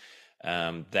 feet,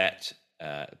 that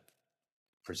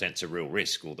presents a real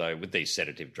risk. Although with these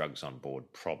sedative drugs on board,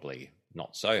 probably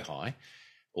not so high.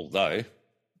 Although,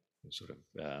 sort of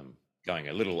going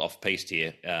a little off piste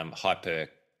here, hypercarbia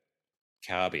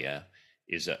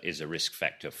is a risk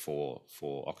factor for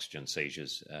oxygen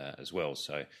seizures as well.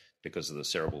 So because of the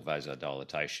cerebral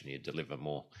vasodilatation, you deliver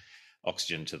more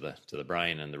oxygen to the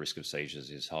brain, and the risk of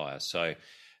seizures is higher. So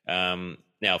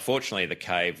Now, fortunately, the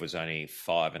cave was only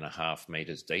 5.5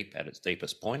 meters deep at its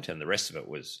deepest point, and the rest of it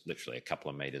was literally a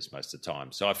couple of meters most of the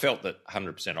time. So I felt that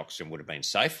 100% oxygen would have been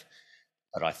safe,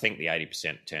 but I think the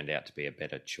 80% turned out to be a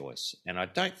better choice. And I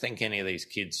don't think any of these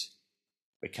kids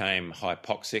became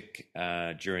hypoxic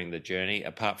during the journey,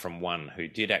 apart from one who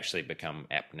did actually become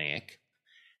apneic.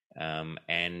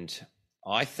 And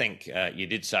I think you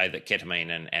did say that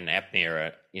ketamine and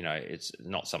apnea are, it's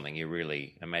not something you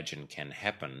really imagine can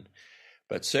happen.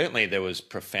 But certainly there was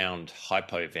profound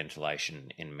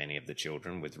hypoventilation in many of the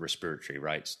children with respiratory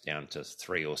rates down to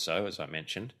 3 or so, as I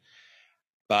mentioned.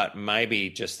 But maybe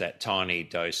just that tiny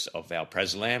dose of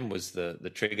alprazolam was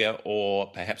the trigger, or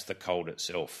perhaps the cold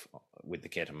itself with the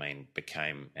ketamine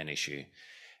became an issue.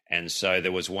 And so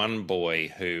there was one boy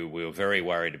who we were very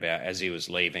worried about as he was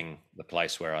leaving the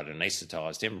place where I'd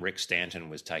anaesthetised him. Rick Stanton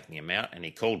was taking him out, and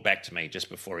he called back to me just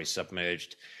before he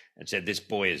submerged and said, "This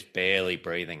boy is barely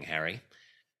breathing, Harry."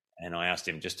 And I asked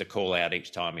him just to call out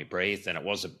each time he breathed, and it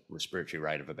was a respiratory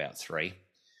rate of about 3.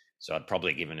 So I'd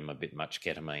probably given him a bit much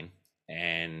ketamine.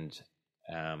 And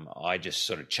I just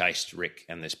sort of chased Rick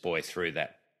and this boy through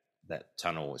that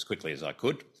tunnel as quickly as I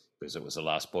could, because it was the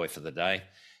last boy for the day.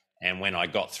 And when I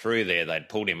got through there, they'd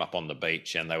pulled him up on the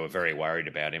beach and they were very worried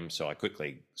about him. So I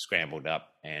quickly scrambled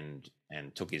up and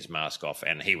took his mask off,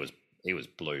 and he was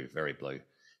blue, very blue,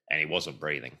 and he wasn't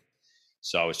breathing.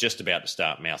 So I was just about to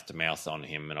start mouth to mouth on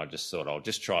him, and I just thought I'll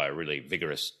just try a really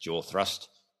vigorous jaw thrust.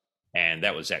 And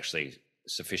that was actually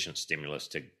sufficient stimulus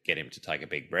to get him to take a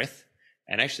big breath.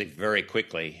 And actually very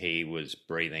quickly he was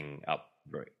breathing up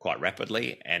quite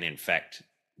rapidly. And in fact,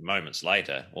 moments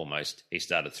later, almost, he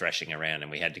started thrashing around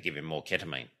and we had to give him more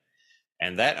ketamine.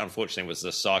 And that, unfortunately, was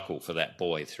the cycle for that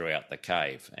boy throughout the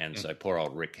cave. And so poor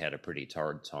old Rick had a pretty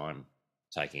torrid time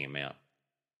taking him out.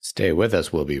 Stay with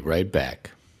us. We'll be right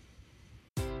back.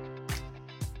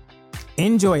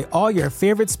 Enjoy all your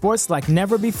favorite sports like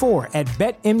never before at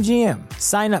BetMGM.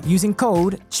 Sign up using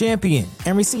code CHAMPION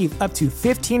and receive up to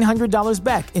 $1,500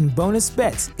 back in bonus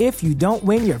bets if you don't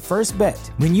win your first bet.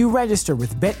 When you register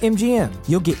with BetMGM,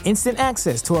 you'll get instant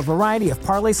access to a variety of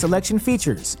parlay selection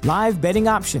features, live betting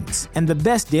options, and the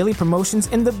best daily promotions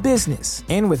in the business.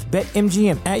 And with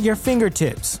BetMGM at your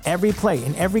fingertips, every play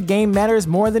and every game matters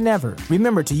more than ever.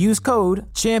 Remember to use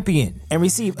code CHAMPION and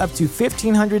receive up to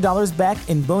 $1,500 back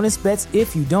in bonus bets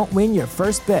if you don't win your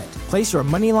first bet. Place your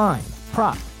money line,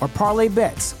 prop, or parlay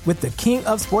bets with the king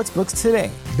of sportsbooks today.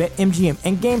 BetMGM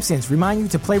and GameSense remind you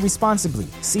to play responsibly.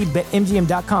 See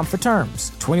BetMGM.com for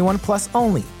terms. 21 plus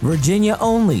only. Virginia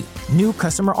only. New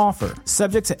customer offer.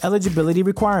 Subject to eligibility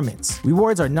requirements.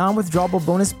 Rewards are non-withdrawable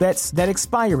bonus bets that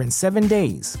expire in 7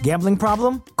 days. Gambling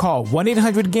problem? Call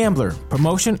 1-800-GAMBLER.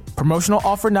 Promotional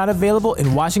offer not available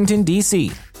in Washington,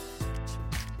 D.C.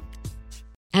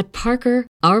 At Parker,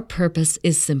 our purpose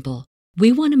is simple.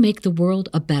 We want to make the world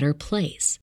a better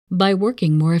place by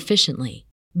working more efficiently,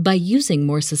 by using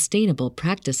more sustainable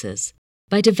practices,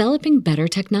 by developing better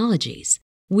technologies.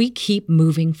 We keep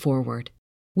moving forward.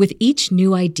 With each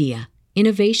new idea,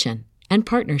 innovation, and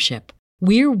partnership,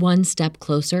 we're one step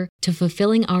closer to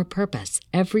fulfilling our purpose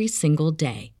every single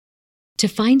day. To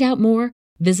find out more,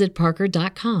 visit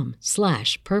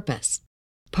parker.com/purpose.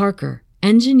 Parker,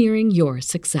 engineering your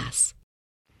success.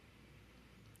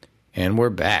 And we're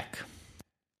back.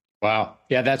 Wow.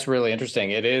 Yeah, that's really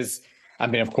interesting. It is. I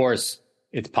mean, of course,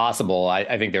 it's possible.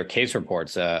 I think there are case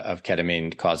reports of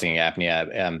ketamine causing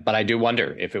apnea, but I do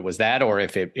wonder if it was that, or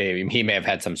if he may have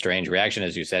had some strange reaction,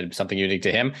 as you said, something unique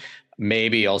to him.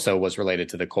 Maybe also was related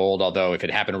to the cold, although if it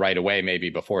happened right away, maybe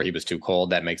before he was too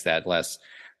cold, that makes that less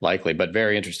likely, but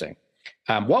very interesting.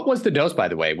 What was the dose, by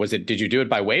the way? Did you do it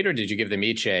by weight, or did you give them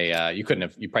each you probably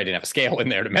didn't have a scale in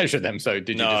there to measure them. So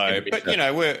did you? No,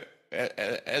 but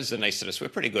as anaesthetists, we're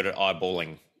pretty good at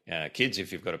eyeballing kids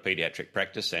if you've got a pediatric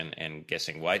practice and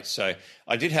guessing weights. So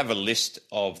I did have a list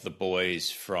of the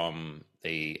boys from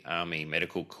the Army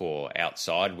Medical Corps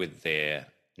outside with their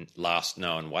last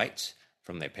known weights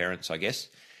from their parents, I guess.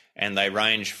 And they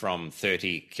range from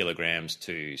 30 kilograms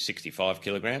to 65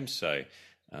 kilograms. So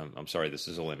I'm sorry, this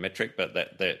is all in metric, but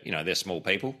they're small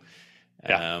people.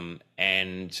 Yeah.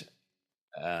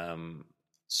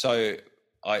 So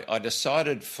I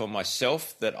decided for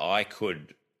myself that I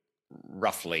could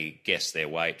roughly guess their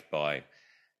weight by,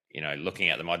 looking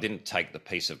at them. I didn't take the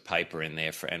piece of paper in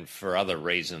there, and for other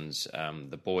reasons,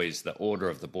 the order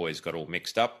of the boys got all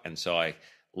mixed up, and so I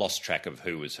lost track of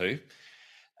who was who.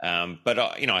 But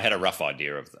I had a rough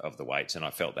idea of the weights, and I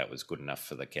felt that was good enough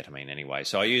for the ketamine anyway.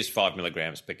 So I used 5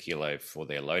 milligrams per kilo for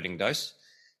their loading dose,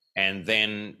 and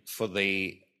then for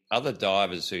the other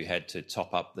divers who had to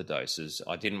top up the doses,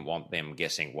 I didn't want them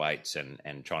guessing weights and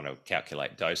trying to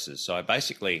calculate doses. So I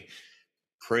basically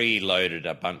pre-loaded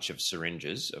a bunch of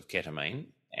syringes of ketamine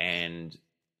and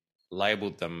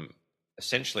labeled them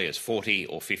essentially as 40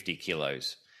 or 50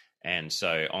 kilos. And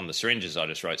so on the syringes, I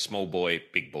just wrote small boy,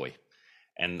 big boy.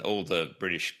 And all the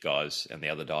British guys and the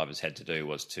other divers had to do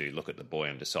was to look at the boy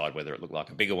and decide whether it looked like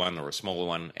a bigger one or a smaller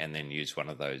one, and then use one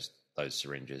of those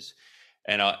syringes.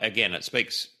 And again, it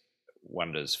speaks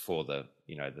wonders for the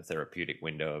therapeutic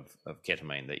window of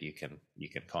ketamine, that you can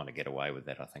kind of get away with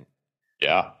that, I think.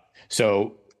 Yeah.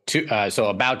 So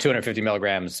about 250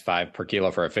 milligrams, 5 per kilo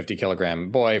for a 50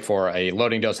 kilogram boy for a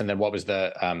loading dose. And then what was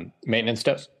the maintenance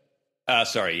dose?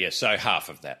 So half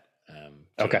of that.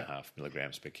 2.5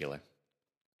 milligrams per kilo.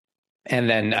 And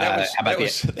then that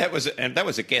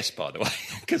was a guess, by the way,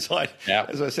 because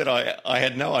as I said, I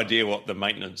had no idea what the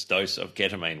maintenance dose of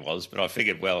ketamine was, but I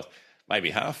figured, well, maybe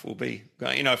half will be,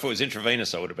 if it was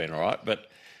intravenous, I would have been all right, but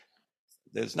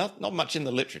there's not much in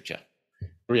the literature.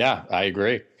 Yeah, I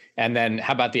agree. And then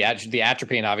how about the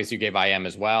atropine? Obviously, you gave IM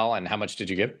as well. And how much did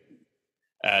you give?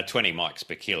 20 mics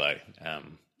per kilo.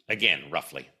 Again,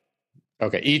 roughly.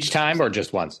 Okay. Each time or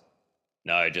just once?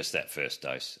 No, just that first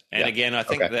dose. And again, I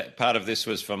think that part of this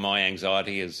was for my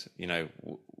anxiety is,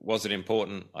 was it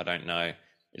important? I don't know.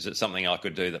 Is it something I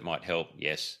could do that might help?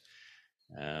 Yes.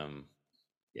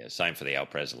 Same for the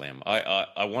alprazolam.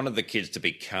 I wanted the kids to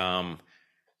be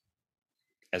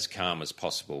as calm as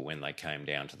possible when they came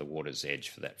down to the water's edge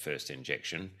for that first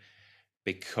injection,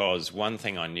 because one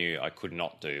thing I knew I could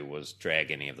not do was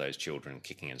drag any of those children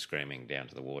kicking and screaming down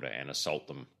to the water and assault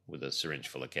them with a syringe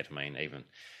full of ketamine.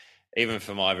 Even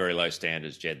for my very low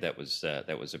standards, Jed, that was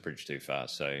a bridge too far.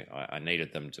 So I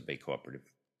needed them to be cooperative.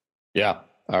 Yeah.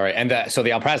 All right. And so the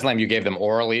alprazolam you gave them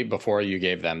orally before you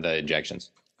gave them the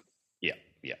injections?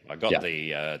 Yeah. I got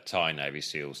the Thai Navy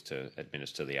SEALs to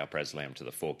administer the alprazolam to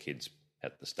the 4 kids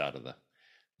at the start of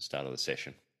the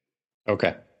session.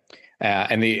 Okay.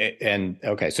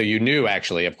 So you knew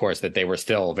actually, of course, that they were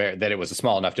still that it was a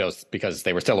small enough dose because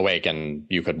they were still awake and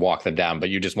you could walk them down, but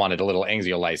you just wanted a little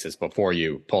anxiolysis before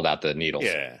you pulled out the needles.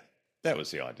 Yeah, that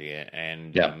was the idea.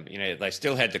 And, they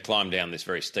still had to climb down this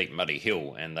very steep, muddy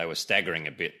hill, and they were staggering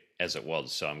a bit as it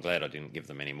was. So I'm glad I didn't give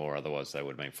them any more. Otherwise, they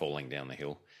would have been falling down the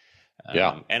hill.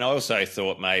 And I also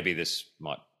thought maybe this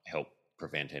might help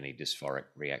prevent any dysphoric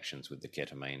reactions with the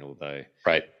ketamine, although,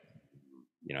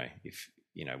 if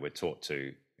we're taught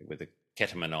to, with a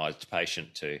ketaminized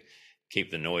patient, to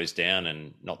keep the noise down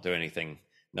and not do anything,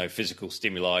 no physical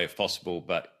stimuli if possible.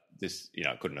 But this,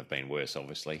 couldn't have been worse,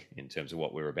 obviously, in terms of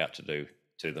what we were about to do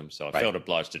to them. So I felt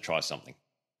obliged to try something.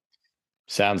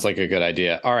 Sounds like a good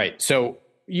idea. All right. So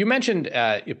you mentioned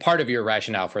part of your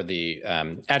rationale for the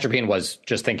atropine was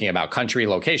just thinking about country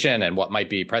location and what might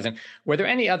be present. Were there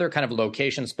any other kind of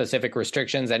location-specific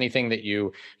restrictions, anything that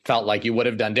you felt like you would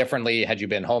have done differently had you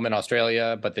been home in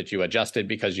Australia, but that you adjusted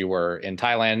because you were in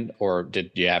Thailand, or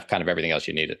did you have kind of everything else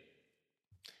you needed?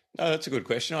 No, that's a good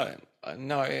question.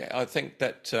 I think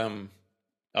that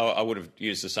I would have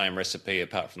used the same recipe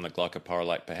apart from the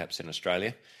glycopyrrolate perhaps in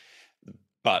Australia.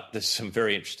 But there's some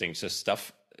very interesting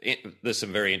stuff. There's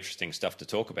some very interesting stuff to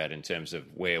talk about in terms of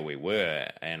where we were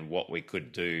and what we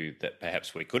could do that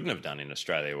perhaps we couldn't have done in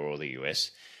Australia or the US.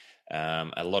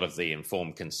 A lot of the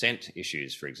informed consent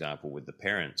issues, for example, with the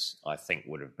parents, I think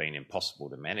would have been impossible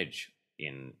to manage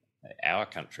in our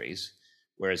countries,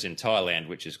 whereas in Thailand,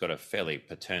 which has got a fairly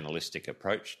paternalistic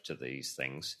approach to these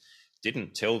things,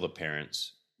 didn't tell the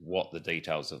parents what the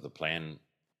details of the plan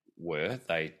were.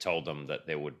 They told them that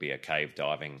there would be a cave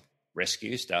diving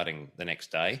rescue starting the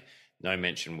next day. No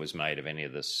mention was made of any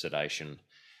of the sedation.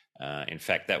 In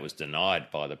fact, that was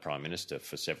denied by the Prime Minister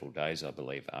for several days, I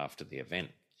believe, after the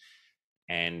event.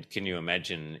 And can you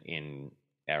imagine in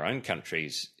our own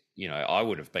countries, I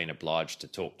would have been obliged to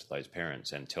talk to those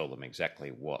parents and tell them exactly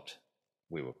what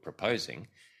we were proposing.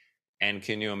 And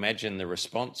can you imagine the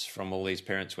response from all these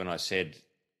parents when I said,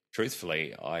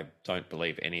 truthfully, I don't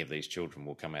believe any of these children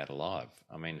will come out alive?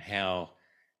 I mean, how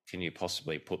can you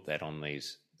possibly put that on the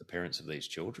parents of these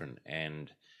children?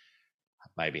 And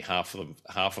maybe half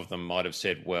of them might have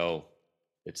said, well,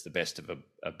 it's the best of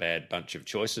a bad bunch of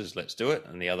choices, let's do it.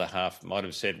 And the other half might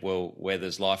have said, well, where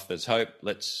there's life, there's hope,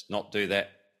 let's not do that,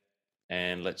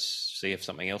 and let's see if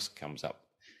something else comes up.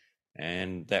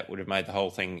 And that would have made the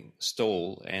whole thing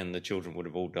stall and the children would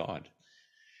have all died.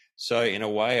 So in a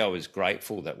way, I was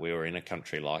grateful that we were in a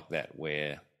country like that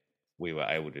where we were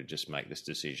able to just make this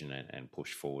decision and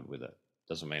push forward with it.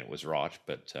 Doesn't mean it was right,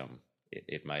 but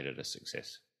it made it a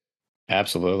success.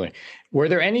 Absolutely. Were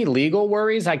there any legal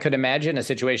worries? I could imagine a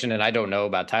situation, and I don't know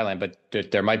about Thailand,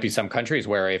 but there might be some countries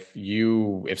where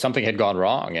if something had gone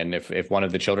wrong and if one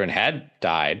of the children had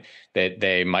died, that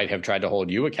they might have tried to hold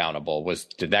you accountable.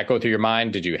 Did that go through your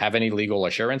mind? Did you have any legal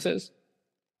assurances?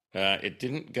 It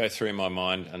didn't go through my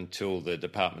mind until the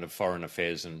Department of Foreign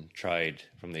Affairs and Trade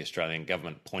from the Australian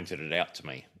government pointed it out to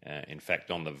me. In fact,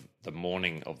 on the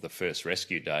morning of the first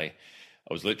rescue day,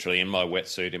 I was literally in my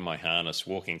wetsuit, in my harness,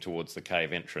 walking towards the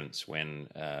cave entrance when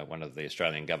one of the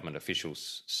Australian government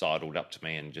officials sidled up to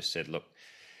me and just said, look,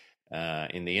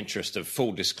 in the interest of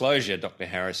full disclosure, Dr.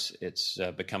 Harris, it's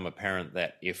become apparent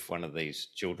that if one of these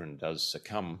children does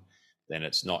succumb, then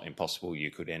it's not impossible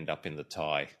you could end up in the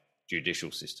Thai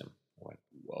judicial system. I went,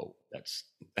 whoa,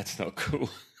 that's not cool.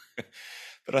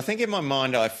 But I think in my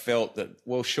mind I felt that,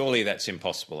 well, surely that's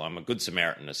impossible. I'm a good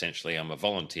Samaritan, essentially. I'm a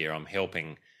volunteer. I'm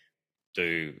helping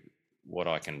do what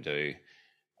I can do.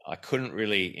 I couldn't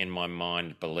really, in my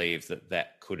mind, believe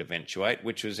that could eventuate,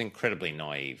 which was incredibly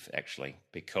naive, actually,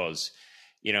 because,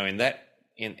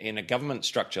 in a government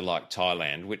structure like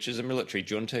Thailand, which is a military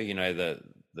junta,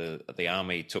 the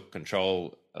army took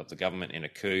control of the government in a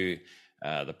coup.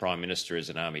 The prime minister is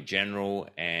an army general,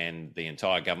 and the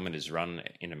entire government is run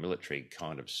in a military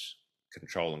kind of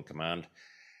control and command.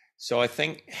 So I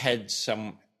think had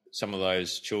some of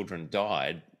those children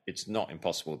died, it's not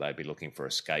impossible they'd be looking for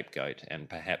a scapegoat, and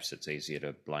perhaps it's easier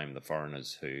to blame the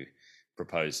foreigners who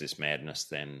proposed this madness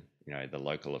than the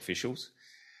local officials.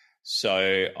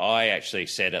 So I actually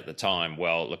said at the time,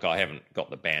 well, look, I haven't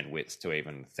got the bandwidth to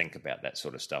even think about that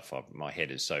sort of stuff. My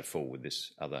head is so full with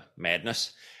this other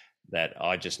madness that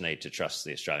I just need to trust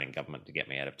the Australian government to get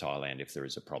me out of Thailand if there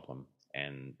is a problem.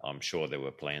 And I'm sure there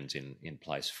were plans in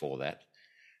place for that.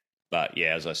 But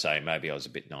yeah, as I say, maybe I was a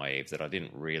bit naive that I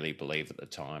didn't really believe at the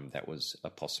time that was a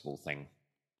possible thing,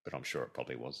 but I'm sure it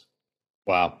probably was.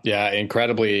 Wow. Yeah,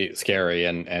 incredibly scary.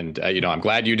 And I'm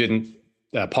glad you didn't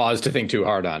pause to think too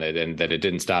hard on it, and that it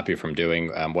didn't stop you from doing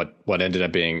what ended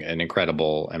up being an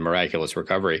incredible and miraculous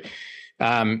recovery.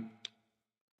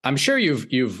 I'm sure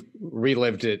you've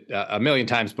relived it a million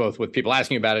times, both with people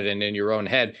asking about it and in your own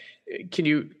head. Can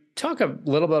you talk a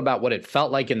little bit about what it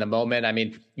felt like in the moment? I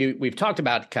mean, we've talked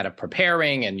about kind of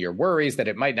preparing and your worries that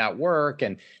it might not work.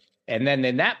 And then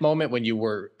in that moment when you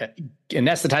were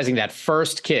anesthetizing that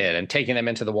first kid and taking them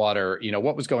into the water,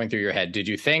 what was going through your head? Did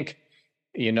you think,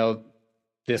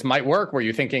 this might work? Were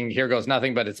you thinking, here goes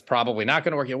nothing, but it's probably not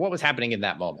going to work? What was happening in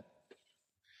that moment?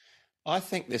 I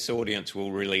think this audience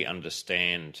will really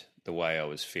understand the way I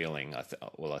was feeling.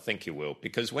 I think you will,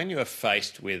 because when you are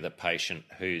faced with a patient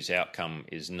whose outcome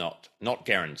is not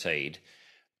guaranteed,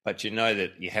 but you know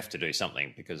that you have to do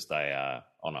something because they are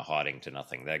on a hiding to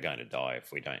nothing, they're going to die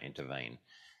if we don't intervene,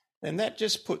 then that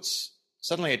just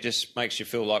suddenly it just makes you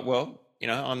feel like, well,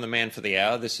 I'm the man for the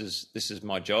hour. This is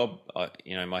my job.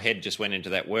 My head just went into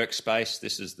that workspace.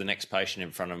 This is the next patient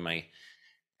in front of me.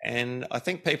 And I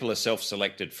think people are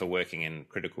self-selected for working in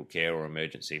critical care or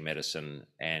emergency medicine.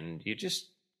 And you just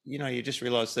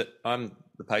realize that I'm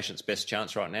the patient's best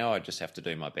chance right now. I just have to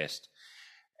do my best.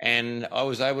 And I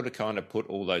was able to kind of put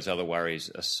all those other worries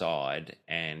aside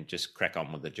and just crack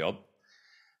on with the job.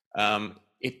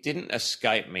 It didn't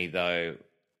escape me, though,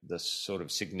 the sort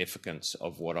of significance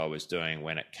of what I was doing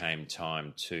when it came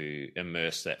time to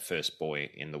immerse that first boy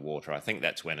in the water. I think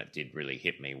that's when it did really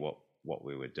hit me what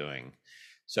we were doing.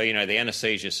 So, the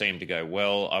anesthesia seemed to go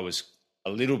well. I was a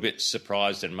little bit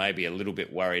surprised and maybe a little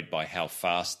bit worried by how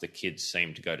fast the kids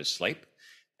seemed to go to sleep,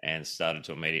 and started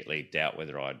to immediately doubt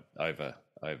whether I'd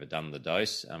overdone the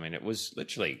dose. I mean, it was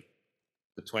literally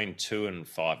between 2 and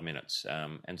 5 minutes.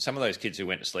 And some of those kids who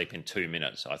went to sleep in 2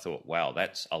 minutes, I thought, wow,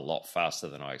 that's a lot faster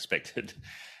than I expected,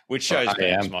 which shows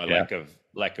my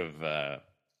lack of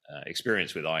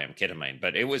experience with IM ketamine.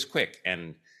 But it was quick,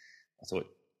 and I thought,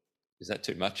 is that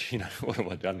too much? What have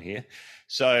I done here?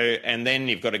 So, and then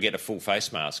you've got to get a full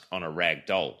face mask on a rag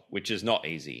doll, which is not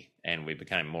easy. And we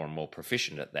became more and more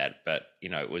proficient at that. But,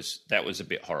 that was a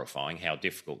bit horrifying how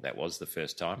difficult that was the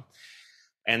first time.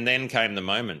 And then came the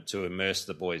moment to immerse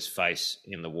the boy's face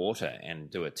in the water and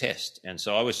do a test. And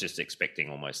so I was just expecting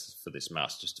almost for this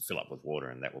mask just to fill up with water,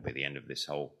 and that will be the end of this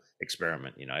whole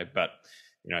experiment, But,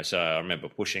 so I remember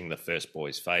pushing the first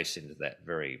boy's face into that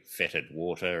very fetid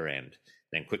water and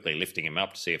then quickly lifting him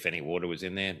up to see if any water was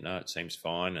in there. No, it seems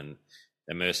fine. And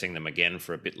immersing them again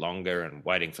for a bit longer and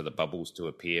waiting for the bubbles to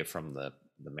appear from the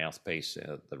mouthpiece,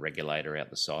 the regulator out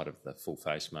the side of the full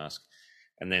face mask.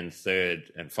 And then third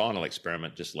and final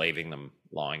experiment, just leaving them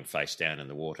lying face down in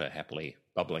the water, happily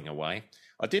bubbling away.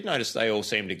 I did notice they all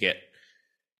seemed to get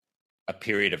a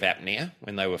period of apnea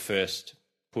when they were first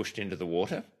pushed into the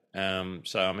water.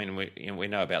 So, I mean, we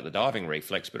know about the diving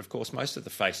reflex, but of course, most of the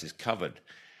face is covered.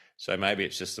 So maybe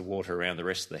it's just the water around the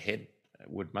rest of the head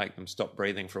would make them stop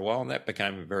breathing for a while. And that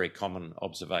became a very common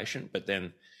observation. But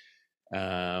then,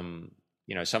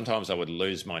 sometimes I would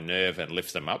lose my nerve and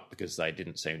lift them up because they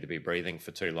didn't seem to be breathing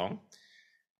for too long.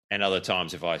 And other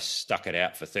times, if I stuck it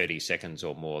out for 30 seconds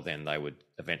or more, then they would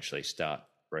eventually start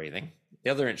breathing.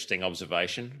 The other interesting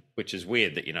observation, which is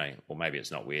weird that, or maybe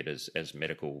it's not weird as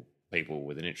medical people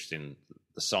with an interest in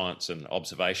the science and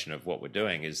observation of what we're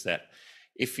doing, is that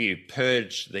if you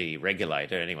purge the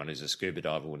regulator, anyone who's a scuba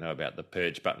diver will know about the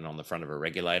purge button on the front of a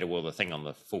regulator. Well, the thing on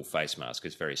the full face mask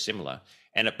is very similar.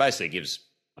 And it basically gives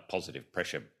a positive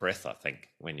pressure breath, I think,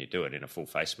 when you do it in a full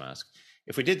face mask.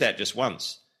 If we did that just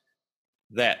once,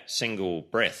 that single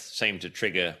breath seemed to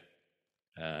trigger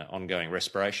ongoing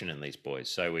respiration in these boys.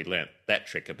 So we learnt that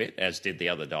trick a bit, as did the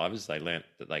other divers. They learnt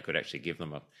that they could actually give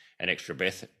them an extra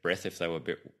breath if they were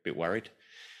a bit worried.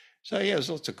 So, yeah, there's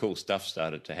lots of cool stuff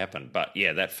started to happen. But,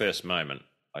 yeah, that first moment,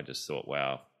 I just thought,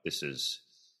 wow, this is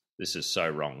so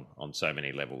wrong on so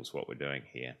many levels, what we're doing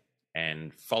here.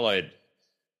 And followed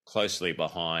closely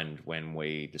behind when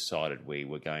we decided we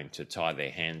were going to tie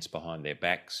their hands behind their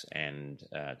backs and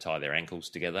tie their ankles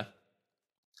together.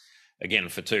 Again,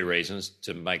 for two reasons: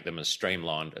 to make them as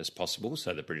streamlined as possible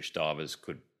so the British divers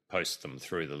could post them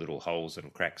through the little holes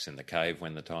and cracks in the cave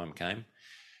when the time came.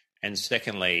 And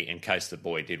secondly, in case the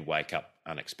boy did wake up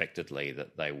unexpectedly,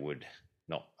 that they would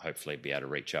not hopefully be able to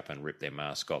reach up and rip their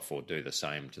mask off or do the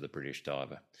same to the British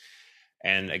diver.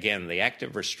 And again, the act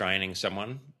of restraining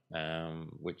someone,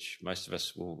 which most of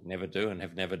us will never do and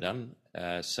have never done,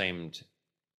 seemed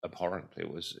abhorrent. It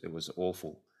was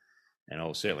awful. And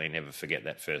I'll certainly never forget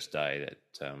that first day. That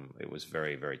it was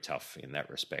very, very tough in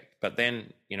that respect. But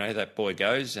then, that boy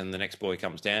goes and the next boy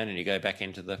comes down and you go back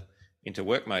into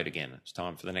work mode again. It's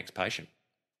time for the next patient.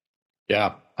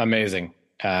 Yeah, amazing.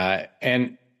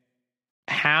 And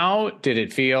how did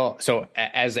it feel? So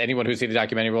as anyone who's seen the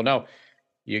documentary will know,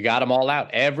 you got them all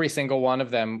out. Every single one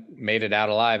of them made it out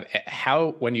alive.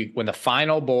 How, when the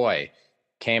final boy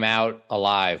came out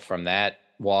alive from that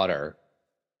water,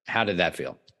 how did that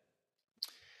feel?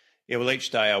 Yeah, well,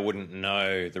 each day I wouldn't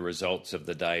know the results of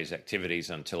the day's activities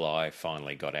until I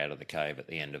finally got out of the cave at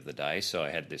the end of the day. So I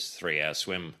had this 3-hour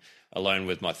swim alone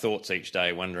with my thoughts each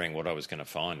day, wondering what I was going to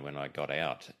find when I got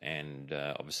out. And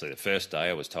obviously the first day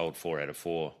I was told 4 out of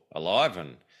 4 alive.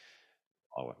 And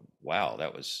I went, wow,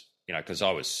 that was, because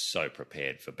I was so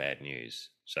prepared for bad news.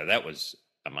 So that was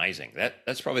amazing.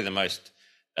 That's probably the most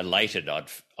elated I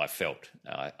felt,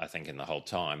 I think, in the whole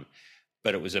time.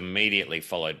 But it was immediately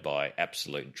followed by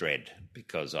absolute dread,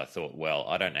 because I thought, well,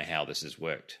 I don't know how this has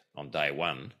worked on day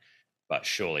one, but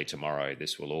surely tomorrow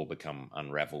this will all become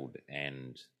unraveled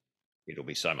and it'll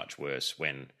be so much worse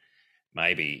when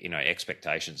maybe,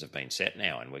 expectations have been set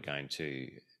now and we're going to,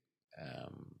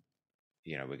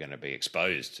 we're going to be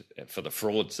exposed for the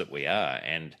frauds that we are.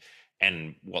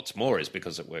 And what's more is,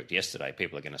 because it worked yesterday,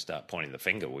 people are going to start pointing the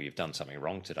finger, well, you've done something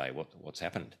wrong today. What's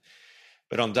happened?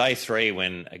 But on day 3,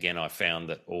 when, again, I found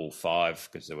that all 5,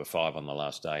 because there were 5 on the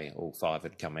last day, all 5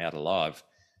 had come out alive,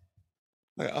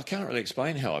 I can't really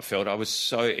explain how I felt. I was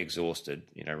so exhausted,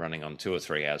 running on 2 or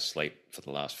 3 hours sleep for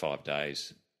the last 5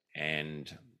 days,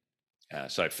 and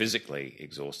so physically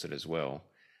exhausted as well.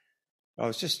 I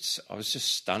was just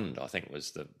stunned, I think,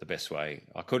 was the best way.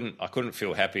 I couldn't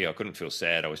feel happy. I couldn't feel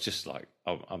sad. I was just like,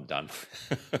 I'm done.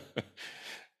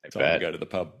 Time to go to the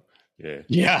pub.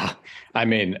 Yeah. I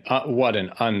mean, what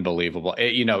an unbelievable,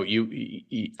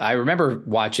 I remember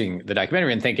watching the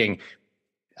documentary and thinking,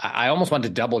 I almost wanted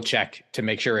to double check to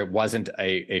make sure it wasn't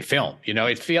a film.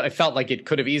 It felt like it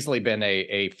could have easily been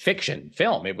a fiction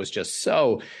film. It was just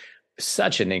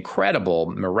such an incredible,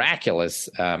 miraculous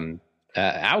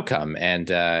outcome. And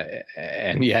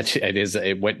yet it is,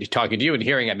 when talking to you and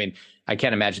hearing, I mean, I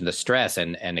can't imagine the stress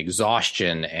and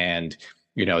exhaustion and,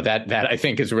 that I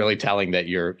think is really telling, that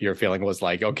your feeling was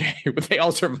like, okay, they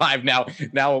all survived. Now,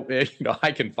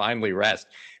 I can finally rest.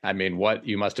 I mean,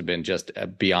 you must have been just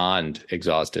beyond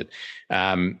exhausted.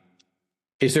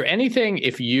 Is there anything,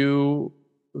 if you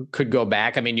could go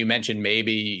back, I mean, you mentioned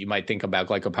maybe you might think about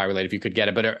glycopyrrolate if you could get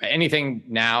it, but anything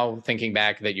now thinking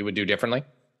back that you would do differently?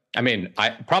 I mean,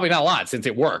 probably not a lot since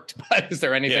it worked, but is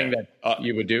there anything that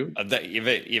you would do?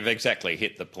 You've exactly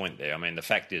hit the point there. I mean, the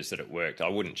fact is that it worked. I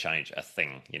wouldn't change a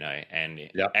thing,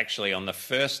 and actually on the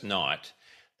first night,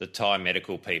 the Thai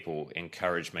medical people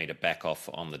encouraged me to back off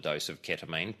on the dose of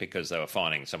ketamine, because they were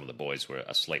finding some of the boys were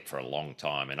asleep for a long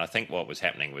time. And I think what was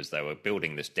happening was they were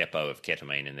building this depot of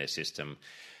ketamine in their system.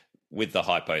 With the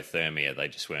hypothermia, they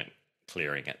just weren't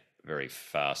clearing it very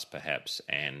fast, perhaps.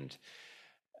 And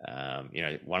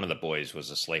One of the boys was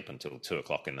asleep until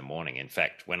 2:00 in the morning. In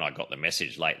fact, when I got the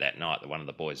message late that night that one of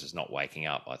the boys is not waking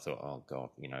up, I thought, oh God,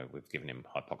 we've given him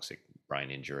hypoxic brain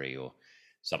injury or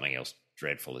something else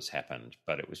dreadful has happened.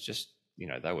 But it was just,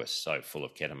 they were so full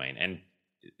of ketamine. And,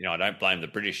 I don't blame the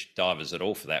British divers at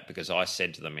all for that, because I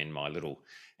said to them in my little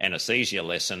anesthesia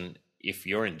lesson, if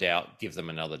you're in doubt, give them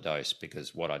another dose,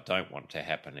 because what I don't want to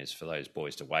happen is for those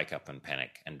boys to wake up and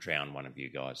panic and drown one of you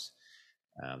guys.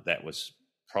 That was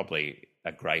probably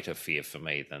a greater fear for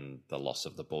me than the loss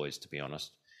of the boys, to be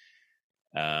honest.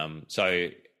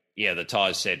 The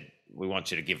Thais said, we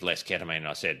want you to give less ketamine. And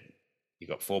I said, you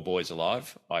got 4 boys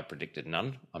alive. I predicted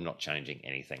none. I'm not changing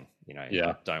anything.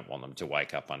 I don't want them to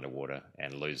wake up underwater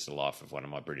and lose the life of one of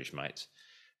my British mates.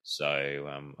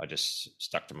 So I just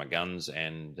stuck to my guns,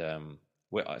 and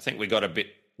I think we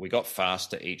got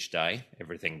faster each day.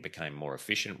 Everything became more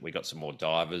efficient. We got some more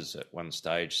divers at one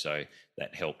stage, so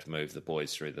that helped move the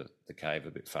boys through the cave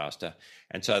a bit faster.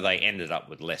 And so they ended up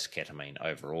with less ketamine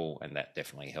overall, and that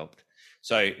definitely helped.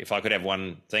 So if I could have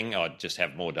one thing, I'd just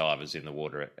have more divers in the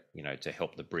water, to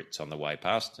help the Brits on the way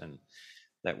past, and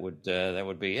that would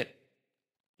be it.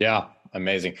 Yeah,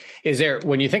 amazing. Is there,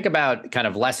 when you think about kind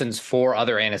of lessons for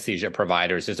other anesthesia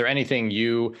providers, is there anything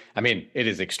it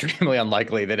is extremely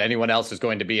unlikely that anyone else is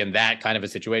going to be in that kind of a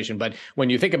situation, but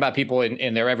when you think about people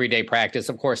in their everyday practice,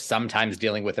 of course, sometimes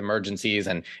dealing with emergencies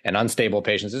and unstable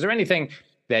patients, is there anything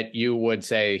that you would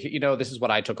say, this is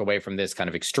what I took away from this kind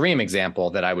of extreme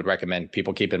example that I would recommend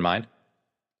people keep in mind?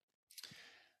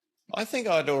 I think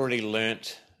I'd already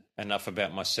learnt enough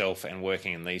about myself and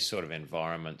working in these sort of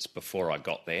environments before I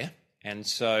got there. And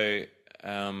so,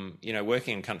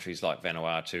 working in countries like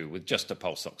Vanuatu with just a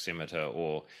pulse oximeter,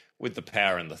 or with the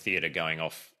power in the theatre going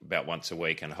off about once a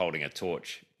week and holding a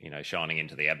torch, shining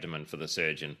into the abdomen for the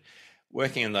surgeon,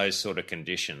 working in those sort of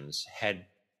conditions had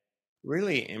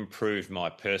really improved my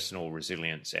personal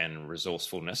resilience and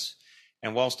resourcefulness.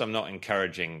 And whilst I'm not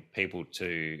encouraging people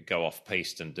to go off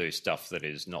piste and do stuff that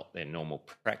is not their normal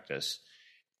practice,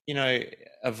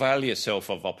 avail yourself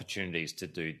of opportunities to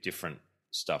do different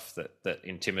stuff that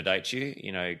intimidates you.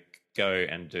 Go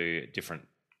and do different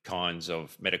kinds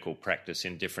of medical practice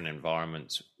in different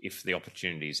environments if the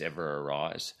opportunities ever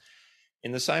arise.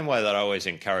 In the same way that I always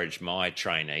encourage my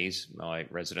trainees, my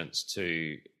residents,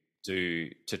 to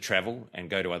travel and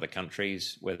go to other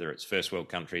countries, whether it's first world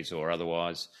countries or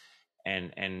otherwise,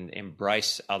 and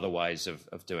embrace other ways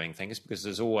of doing things, because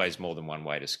there's always more than one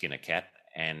way to skin a cat.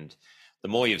 And the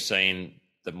more you've seen,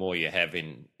 the more you have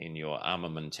in your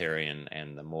armamentarium,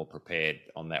 and the more prepared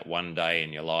on that one day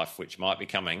in your life, which might be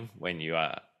coming, when you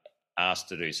are asked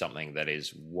to do something that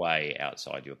is way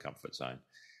outside your comfort zone.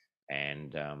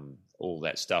 And all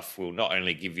that stuff will not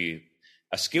only give you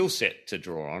a skill set to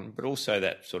draw on, but also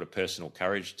that sort of personal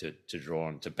courage to draw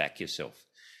on to back yourself.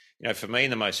 For me,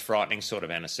 the most frightening sort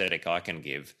of anesthetic I can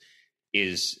give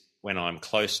is when I'm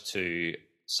close to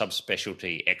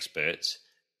subspecialty experts,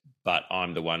 but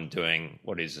I'm the one doing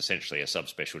what is essentially a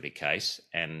subspecialty case.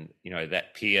 And,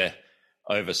 that peer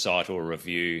oversight or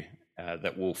review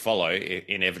that will follow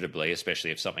inevitably,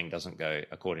 especially if something doesn't go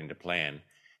according to plan,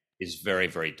 is very,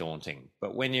 very daunting.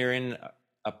 But when you're in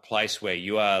a place where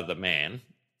you are the man,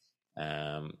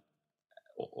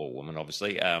 or woman,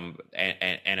 obviously, and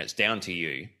it's down to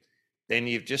you, then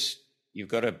you've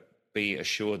got to be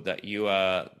assured that you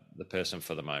are the person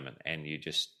for the moment, and you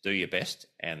just do your best.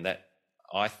 And that,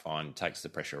 I find, takes the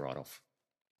pressure right off.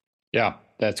 Yeah,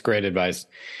 that's great advice.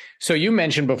 So you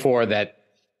mentioned before that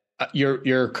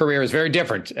your career is very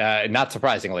different, not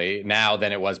surprisingly, now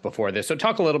than it was before this. So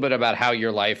talk a little bit about how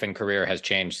your life and career has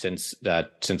changed since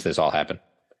this all happened.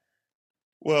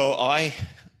 Well, I,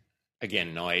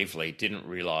 again, naively didn't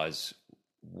realize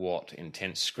what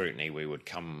intense scrutiny we would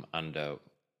come under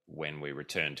when we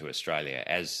returned to Australia,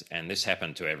 and this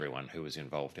happened to everyone who was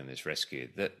involved in this rescue,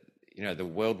 that the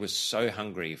world was so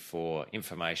hungry for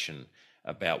information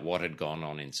about what had gone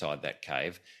on inside that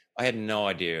cave. I had no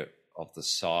idea of the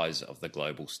size of the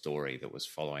global story that was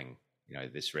following,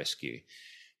 this rescue.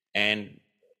 And,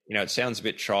 it sounds a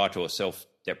bit trite or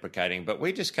self-deprecating, but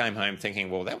we just came home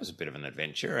thinking, well, that was a bit of an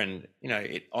adventure. And,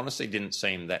 it honestly didn't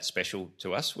seem that special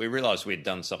to us. We realized we'd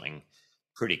done something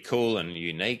pretty cool and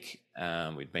unique.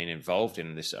 We'd been involved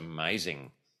in this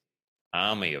amazing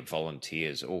army of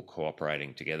volunteers all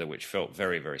cooperating together, which felt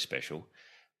very, very special.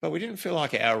 But we didn't feel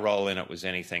like our role in it was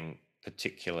anything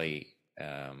particularly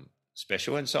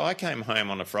special. And so I came home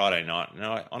on a Friday night, and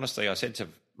I said to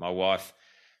my wife,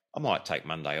 I might take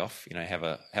Monday off, have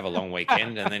a long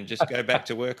weekend and then just go back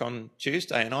to work on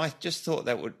Tuesday. And I just thought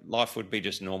life would be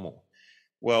just normal.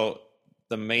 Well,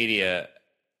 the media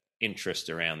interest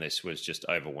around this was just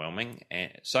overwhelming,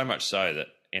 and so much so that,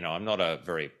 I'm not a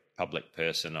very public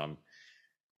person. I'm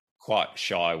quite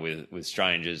shy with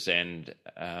strangers, and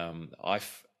I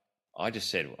just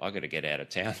said, I got to get out of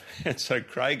town. And so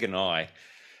Craig and I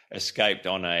escaped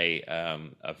on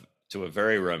to a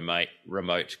very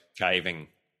remote caving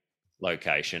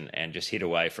location and just hid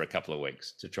away for a couple of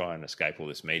weeks to try and escape all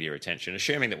this media attention,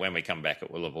 assuming that when we come back it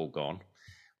will have all gone.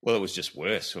 Well, it was just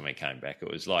worse when we came back.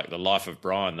 It was like The Life of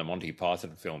Brian, the Monty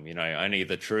Python film. Only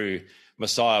the true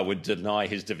Messiah would deny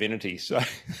his divinity. So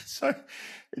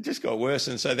it just got worse.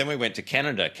 And so then we went to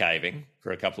Canada caving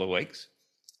for a couple of weeks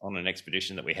on an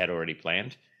expedition that we had already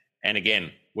planned. And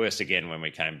again, worse again when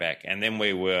we came back. And then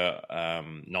we were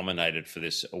nominated for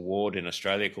this award in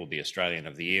Australia called the Australian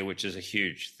of the Year, which is a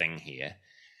huge thing here.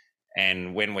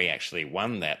 And when we actually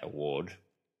won that award,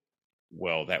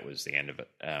 well, that was the end of it.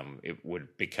 It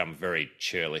would become very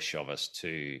churlish of us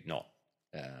to not,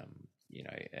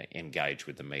 engage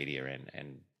with the media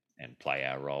and play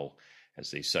our role as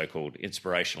these so-called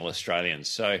inspirational Australians.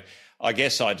 So I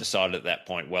guess I decided at that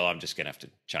point, well, I'm just going to have to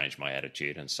change my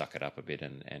attitude and suck it up a bit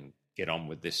and get on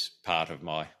with this part of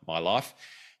my life.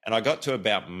 And I got to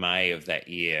about May of that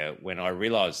year when I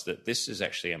realised that this is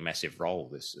actually a massive role,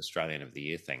 this Australian of the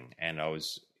Year thing. And I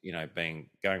was, going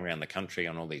around the country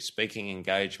on all these speaking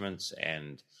engagements,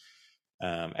 and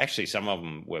actually some of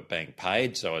them were being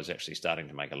paid. So I was actually starting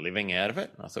to make a living out of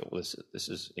it. And I thought, well, this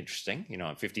is interesting.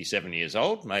 I'm 57 years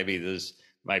old. Maybe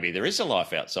there is a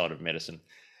life outside of medicine.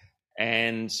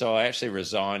 And so I actually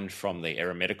resigned from the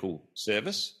aeromedical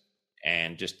service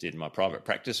and just did my private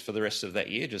practice for the rest of that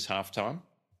year, just half time.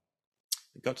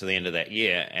 It got to the end of that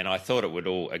year and I thought it would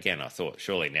all, again, I thought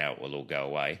surely now it will all go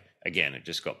away. Again, it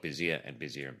just got busier and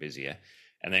busier and busier.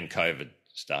 And then COVID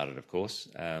started, of course.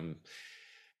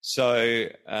 So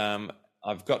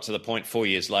I've got to the point 4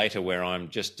 years later where I'm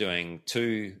just doing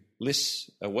 2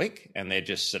 lists a week, and they're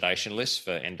just sedation lists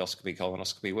for endoscopy,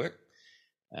 colonoscopy work.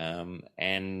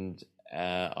 And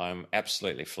I'm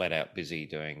absolutely flat out busy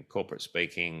doing corporate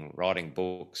speaking, writing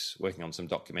books, working on some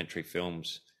documentary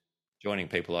films, joining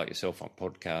people like yourself on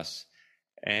podcasts,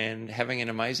 and having an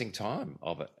amazing time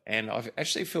of it. And I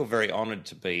actually feel very honoured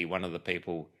to be one of the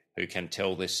people who can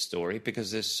tell this story,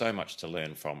 because there's so much to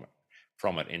learn from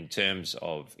it in terms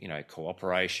of,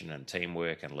 cooperation and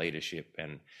teamwork and leadership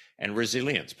and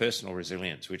resilience, personal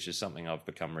resilience, which is something I've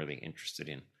become really interested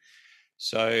in.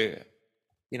 So,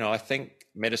 I think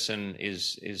medicine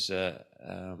is a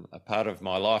part of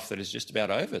my life that is just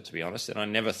about over, to be honest. And I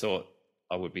never thought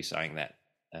I would be saying that.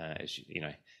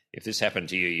 If this happened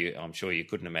to you, I'm sure you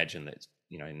couldn't imagine that,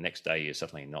 next day you're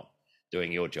suddenly not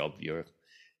doing your job. You're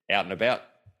out and about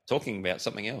talking about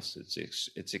something else.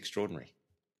 It's extraordinary.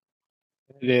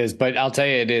 It is, but I'll tell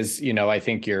you, it is, I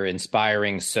think you're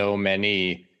inspiring so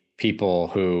many people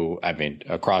who,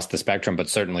 across the spectrum, but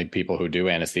certainly people who do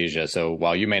anesthesia. So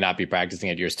while you may not be practicing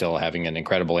it, you're still having an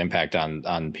incredible impact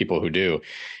on people who do.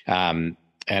 And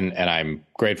I'm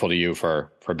grateful to you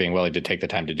for being willing to take the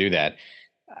time to do that.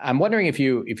 I'm wondering if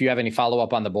you have any follow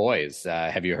up on the boys.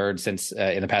 Have you heard since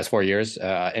in the past 4 years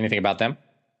anything about them?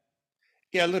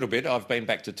 Yeah, a little bit. I've been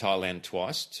back to Thailand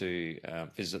twice to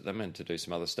visit them and to do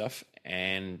some other stuff.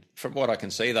 And from what I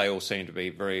can see, they all seem to be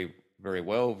very, very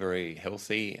well, very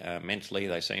healthy. Mentally,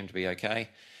 they seem to be okay.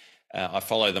 I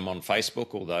follow them on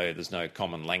Facebook, although there's no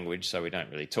common language, so we don't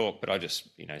really talk. But I just,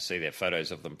 see their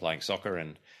photos of them playing soccer,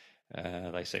 and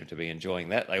they seem to be enjoying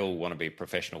that. They all want to be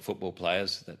professional football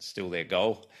players. That's still their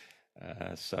goal.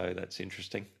 So that's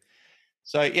interesting.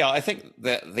 So, yeah, I think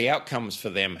that the outcomes for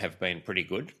them have been pretty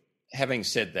good. Having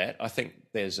said that, I think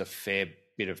there's a fair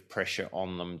bit of pressure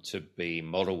on them to be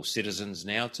model citizens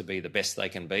now, to be the best they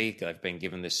can be. They've been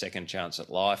given this second chance at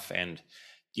life, and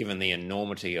given the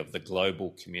enormity of the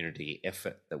global community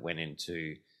effort that went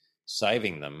into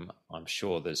saving them, I'm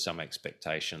sure there's some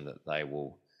expectation that they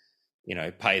will,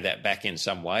 pay that back in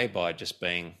some way by just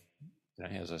being,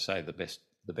 as I say,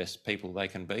 the best people they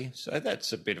can be. So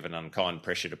that's a bit of an unkind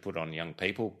pressure to put on young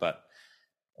people, but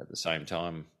at the same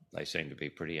time, they seem to be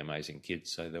pretty amazing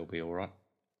kids, so they'll be all right.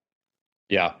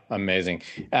 Yeah, amazing.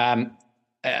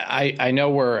 I know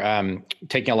we're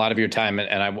taking a lot of your time,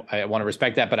 and I want to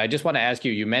respect that, but I just want to ask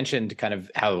you, you mentioned kind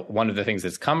of how one of the things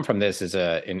that's come from this is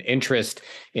an interest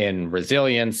in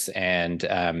resilience and,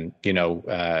 the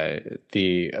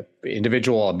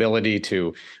individual ability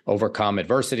to overcome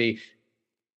adversity.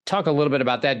 Talk a little bit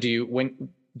about that.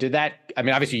 did that, I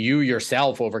mean, obviously you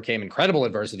yourself overcame incredible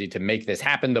adversity to make this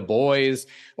happen. The boys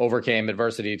overcame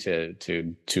adversity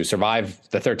to survive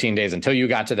the 13 days until you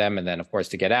got to them. And then of course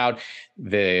to get out.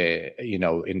 The,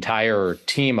 entire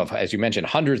team of, as you mentioned,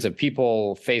 hundreds of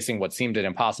people facing what seemed an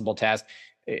impossible task.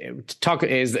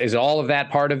 Is all of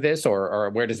that part of this, or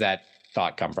where does that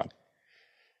thought come from?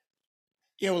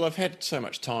 Yeah, well, I've had so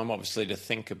much time, obviously, to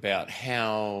think about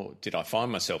how did I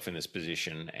find myself in this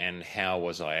position, and how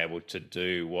was I able to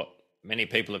do what many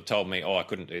people have told me, I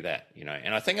couldn't do that,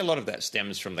 And I think a lot of that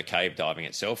stems from the cave diving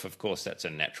itself. Of course, that's a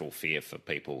natural fear for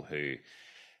people who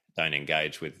don't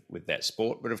engage with that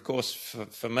sport. But of course,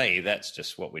 for me, that's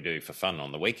just what we do for fun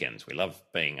on the weekends. We love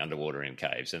being underwater in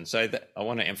caves. And so I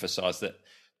want to emphasize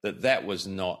that was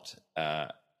not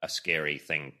a scary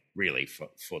thing, really,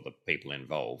 for the people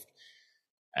involved.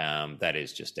 That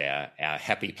is just our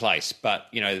happy place. But,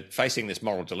 facing this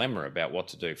moral dilemma about what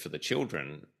to do for the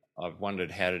children, I've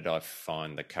wondered, how did I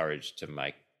find the courage to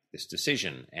make this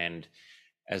decision? And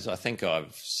as I think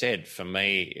I've said, for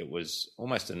me, it was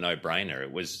almost a no-brainer.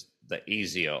 It was the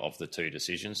easier of the two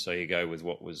decisions. So you go with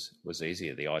what was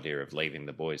easier. The idea of leaving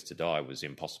the boys to die was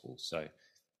impossible. So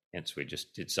hence we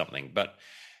just did something. But,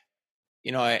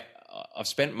 I've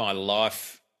spent my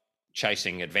life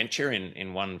chasing adventure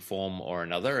in one form or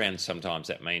another, and sometimes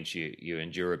that means you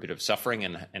endure a bit of suffering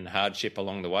and hardship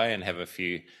along the way and have a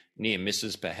few near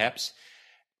misses perhaps.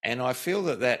 And I feel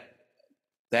that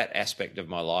aspect of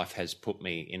my life has put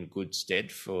me in good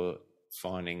stead for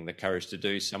finding the courage to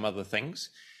do some other things.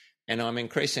 And I'm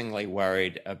increasingly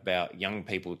worried about young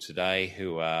people today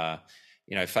who are,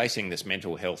 facing this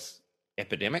mental health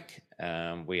epidemic,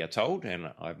 we are told,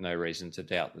 and I have no reason to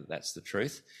doubt that that's the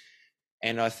truth.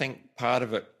 And I think part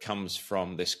of it comes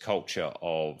from this culture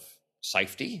of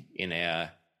safety in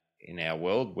our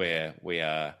world, where we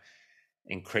are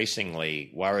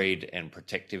increasingly worried and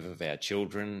protective of our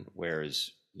children.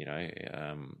 Whereas,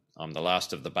 I'm the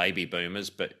last of the baby boomers,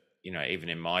 but even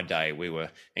in my day, we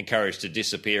were encouraged to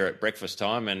disappear at breakfast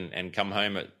time and come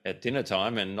home at dinner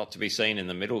time, and not to be seen in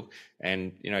the middle,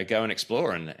 and go and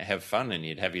explore and have fun. And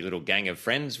you'd have your little gang of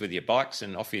friends with your bikes,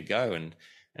 and off you'd go and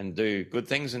do good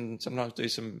things and sometimes do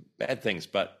some bad things.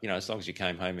 But, as long as you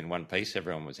came home in one piece,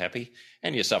 everyone was happy.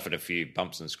 And you suffered a few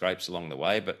bumps and scrapes along the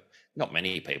way, but not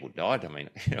many people died. I mean,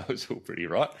 it was all pretty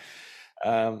right.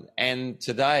 And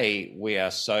today we are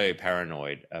so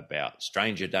paranoid about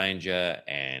stranger danger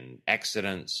and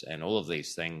accidents and all of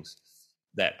these things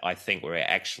that I think we're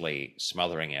actually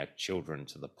smothering our children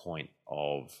to the point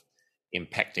of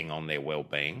impacting on their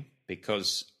well-being,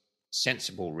 because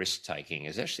sensible risk-taking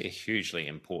is actually a hugely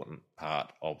important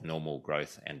part of normal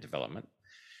growth and development.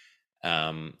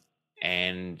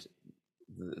 And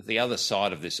the other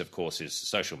side of this, of course, is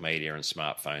social media and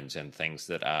smartphones and things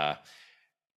that are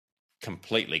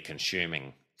completely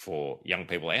consuming for young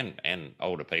people and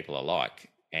older people alike.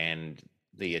 And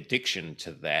the addiction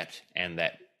to that and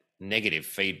that negative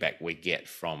feedback we get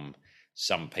from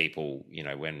some people,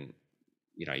 when,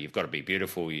 you've got to be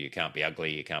beautiful, you can't be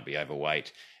ugly, you can't be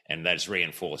overweight. And that's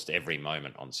reinforced every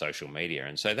moment on social media.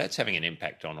 And so that's having an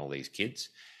impact on all these kids.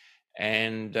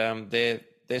 And they're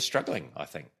struggling, I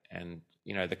think. And,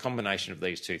 the combination of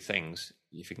these two things,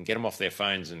 if you can get them off their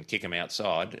phones and kick them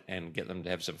outside and get them to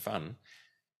have some fun,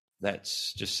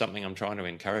 that's just something I'm trying to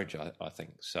encourage, I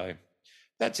think. So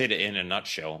that's it in a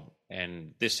nutshell.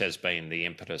 And this event has been the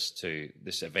impetus to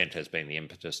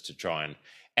try and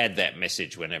add that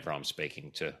message whenever I'm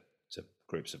speaking to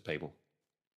groups of people.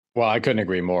 Well, I couldn't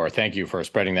agree more. Thank you for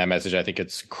spreading that message. I think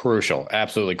it's crucial,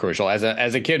 absolutely crucial. As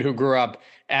a kid who grew up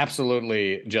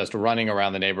absolutely just running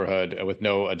around the neighborhood with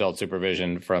no adult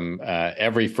supervision from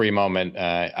every free moment,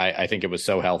 I think it was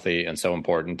so healthy and so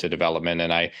important to development.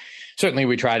 And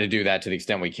we try to do that to the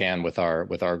extent we can with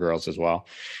our girls as well.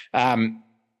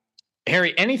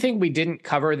 Harry, anything we didn't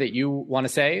cover that you want to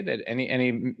say? That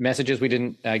any messages we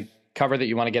didn't cover that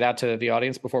you want to get out to the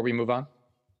audience before we move on?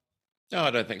 No,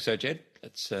 I don't think so, Jed.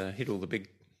 Let's hit all the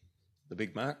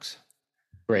big marks.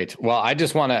 Great. Well, I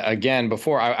just want to, again,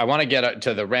 before I want to get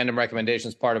to the random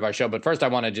recommendations part of our show, but first I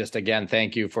want to just, again,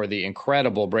 thank you for the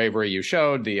incredible bravery you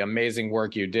showed, the amazing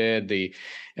work you did, the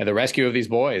rescue of these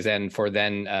boys, and for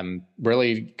then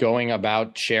really going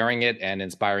about sharing it and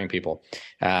inspiring people.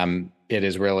 It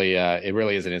is really, it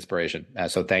really is an inspiration.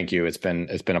 So thank you. It's been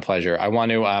a pleasure. I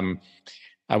want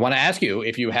to ask you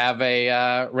if you have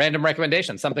a random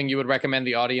recommendation, something you would recommend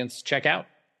the audience check out.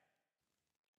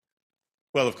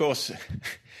 Well, of course,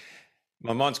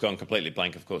 my mind's gone completely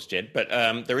blank, of course, Jed, but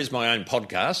there is my own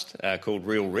podcast called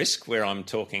Real Risk, where I'm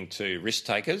talking to risk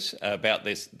takers about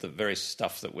the very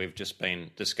stuff that we've just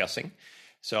been discussing.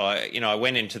 So, I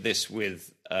went into this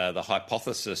with the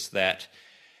hypothesis that,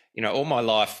 all my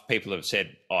life people have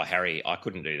said, "Oh, Harry, I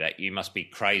couldn't do that. You must be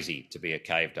crazy to be a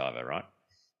cave diver," right?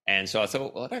 And so I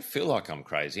thought, well, I don't feel like I'm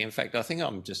crazy. In fact, I think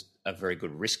I'm just a very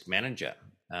good risk manager.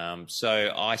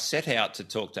 So I set out to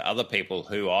talk to other people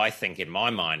who I think, in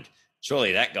my mind,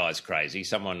 surely that guy's crazy.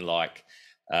 Someone like,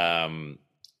 Alex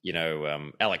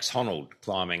Honnold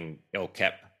climbing El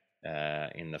Cap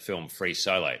in the film Free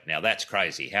Solo. Now, that's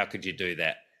crazy. How could you do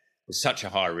that with such a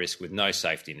high risk with no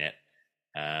safety net?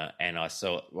 And I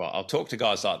thought, well, I'll talk to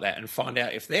guys like that and find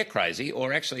out if they're crazy,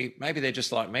 or actually maybe they're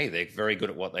just like me. They're very good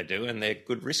at what they do and they're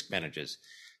good risk managers.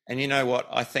 And you know what?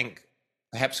 I think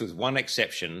perhaps with one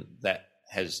exception that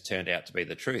has turned out to be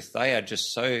the truth. They are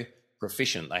just so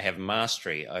proficient. They have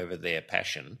mastery over their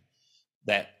passion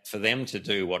that for them to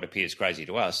do what appears crazy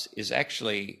to us is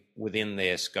actually within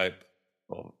their scope,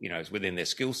 or, is within their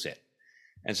skill set.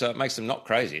 And so it makes them not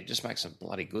crazy. It just makes them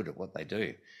bloody good at what they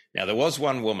do. Now, there was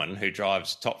one woman who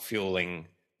drives top fueling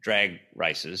drag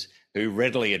races who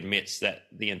readily admits that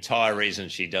the entire reason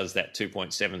she does that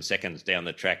 2.7 seconds down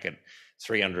the track at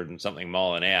 300 and something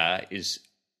mile an hour is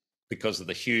because of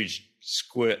the huge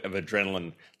squirt of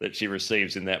adrenaline that she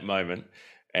receives in that moment.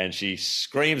 And she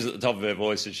screams at the top of her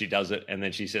voice as she does it. And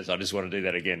then she says, "I just want to do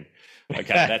that again."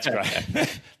 Okay, that's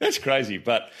great. That's crazy.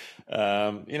 But,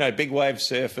 big wave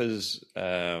surfers,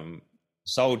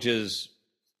 soldiers,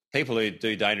 people who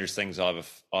do dangerous things either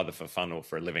for fun or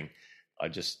for a living, I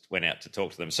just went out to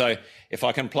talk to them. So if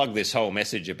I can plug this whole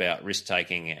message about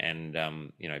risk-taking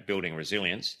and, building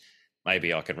resilience,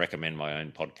 maybe I can recommend my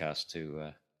own podcast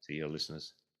to your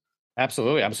listeners.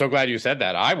 Absolutely. I'm so glad you said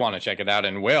that. I want to check it out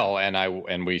and will,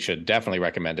 and we should definitely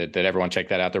recommend it, that everyone check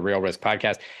that out, the Real Risk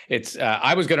Podcast. It's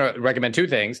I was going to recommend two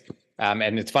things,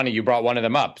 and it's funny you brought one of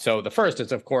them up. So the first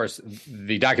is, of course,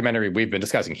 the documentary we've been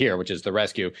discussing here, which is The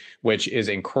Rescue, which is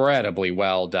incredibly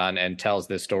well done and tells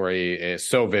this story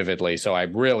so vividly. So I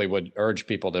really would urge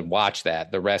people to watch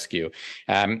that, The Rescue.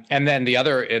 And then the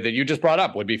other that you just brought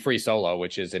up would be Free Solo,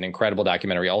 which is an incredible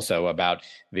documentary also about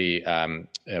the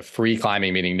free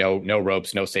climbing, meaning no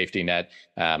ropes, no safety net,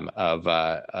 of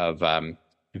the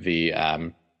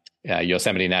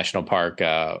Yosemite National Park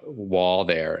wall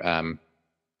there.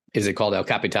 Is it called El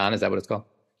Capitan? Is that what it's called?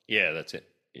 Yeah, that's it.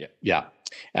 Yeah. Yeah.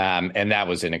 And that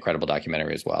was an incredible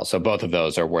documentary as well. So both of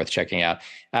those are worth checking out.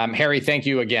 Harry, thank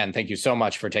you again. Thank you so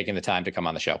much for taking the time to come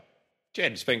on the show.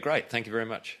 Jed, it's been great. Thank you very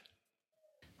much.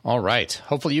 All right.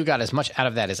 Hopefully you got as much out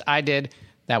of that as I did.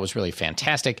 That was really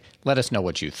fantastic. Let us know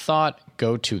what you thought.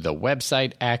 Go to the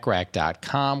website,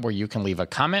 acrac.com, where you can leave a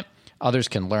comment. Others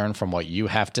can learn from what you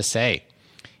have to say.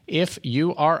 If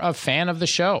you are a fan of the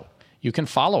show, you can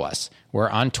follow us. We're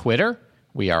on Twitter.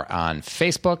 We are on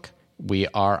Facebook. We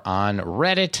are on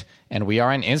Reddit. And we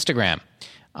are on Instagram.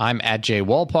 I'm at Jay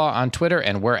Wolpaw on Twitter,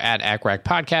 and we're at ACRAC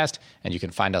Podcast. And you can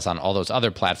find us on all those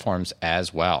other platforms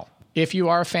as well. If you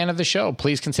are a fan of the show,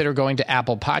 please consider going to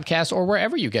Apple Podcasts or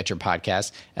wherever you get your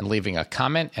podcasts and leaving a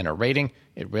comment and a rating.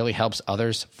 It really helps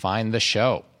others find the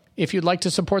show. If you'd like to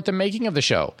support the making of the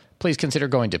show, please consider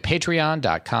going to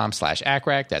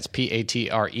patreon.com/ACRAC. That's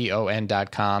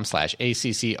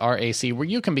patreon.com/ACCRAC, where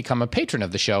you can become a patron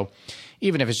of the show.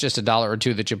 Even if it's just $1 or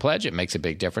 $2 that you pledge, it makes a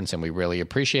big difference, and we really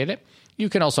appreciate it. You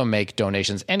can also make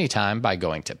donations anytime by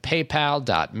going to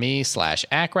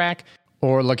paypal.me/ACRAC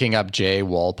or looking up Jay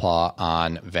Wolpaw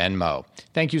on Venmo.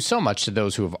 Thank you so much to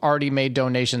those who have already made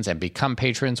donations and become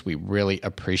patrons. We really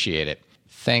appreciate it.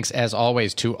 Thanks, as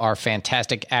always, to our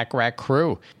fantastic ACRAC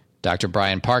crew. Dr.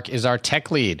 Brian Park is our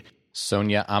tech lead.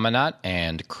 Sonia Amanat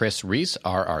and Chris Reese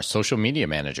are our social media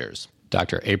managers.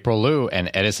 Dr. April Liu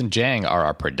and Edison Jang are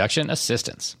our production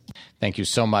assistants. Thank you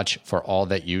so much for all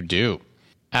that you do.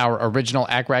 Our original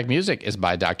ACRAC music is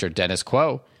by Dr. Dennis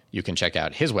Quo. You can check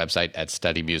out his website at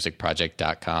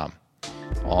studymusicproject.com.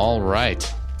 All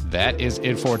right. That is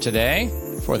it for today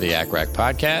for the ACRAC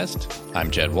Podcast.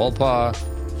 I'm Jed Wolpaw.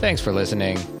 Thanks for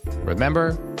listening.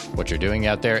 Remember, what you're doing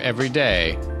out there every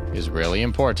day is really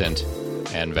important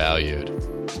and valued.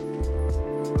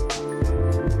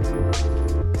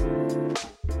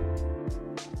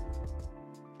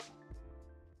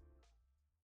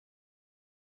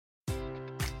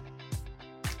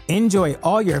 Enjoy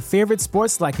all your favorite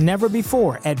sports like never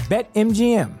before at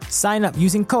BetMGM. Sign up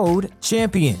using code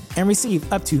CHAMPION and receive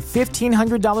up to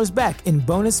 $1,500 back in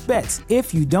bonus bets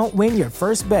if you don't win your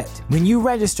first bet. When you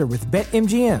register with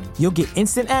BetMGM, you'll get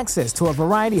instant access to a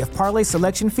variety of parlay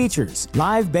selection features,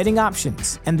 live betting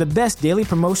options, and the best daily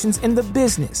promotions in the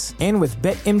business. And with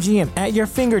BetMGM at your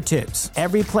fingertips,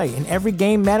 every play and every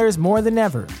game matters more than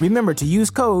ever. Remember to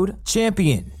use code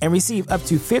CHAMPION and receive up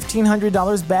to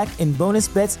 $1,500 back in bonus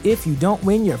bets if you don't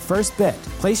win your first bet.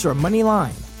 Place your money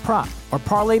line, prop, or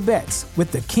parlay bets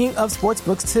with the king of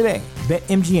sportsbooks today.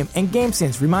 BetMGM and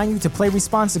GameSense remind you to play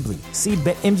responsibly. See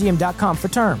BetMGM.com for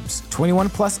terms. 21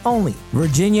 plus only.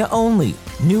 Virginia only.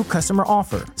 New customer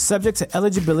offer. Subject to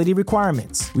eligibility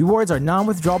requirements. Rewards are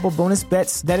non-withdrawable bonus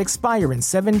bets that expire in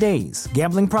 7 days.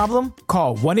 Gambling problem?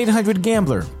 Call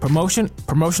 1-800-GAMBLER.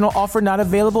 Promotional offer not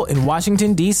available in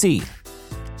Washington, D.C.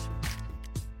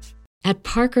 At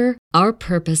Parker, our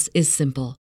purpose is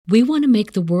simple. We want to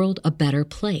make the world a better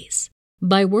place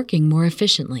by working more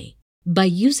efficiently, by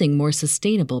using more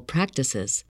sustainable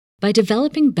practices, by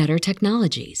developing better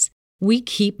technologies. We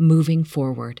keep moving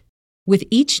forward. With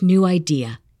each new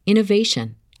idea,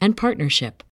 innovation, and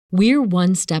partnership, we're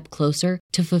one step closer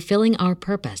to fulfilling our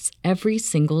purpose every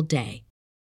single day.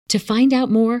 To find out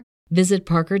more, visit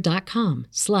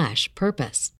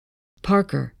parker.com/purpose.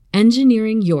 Parker,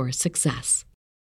 engineering your success.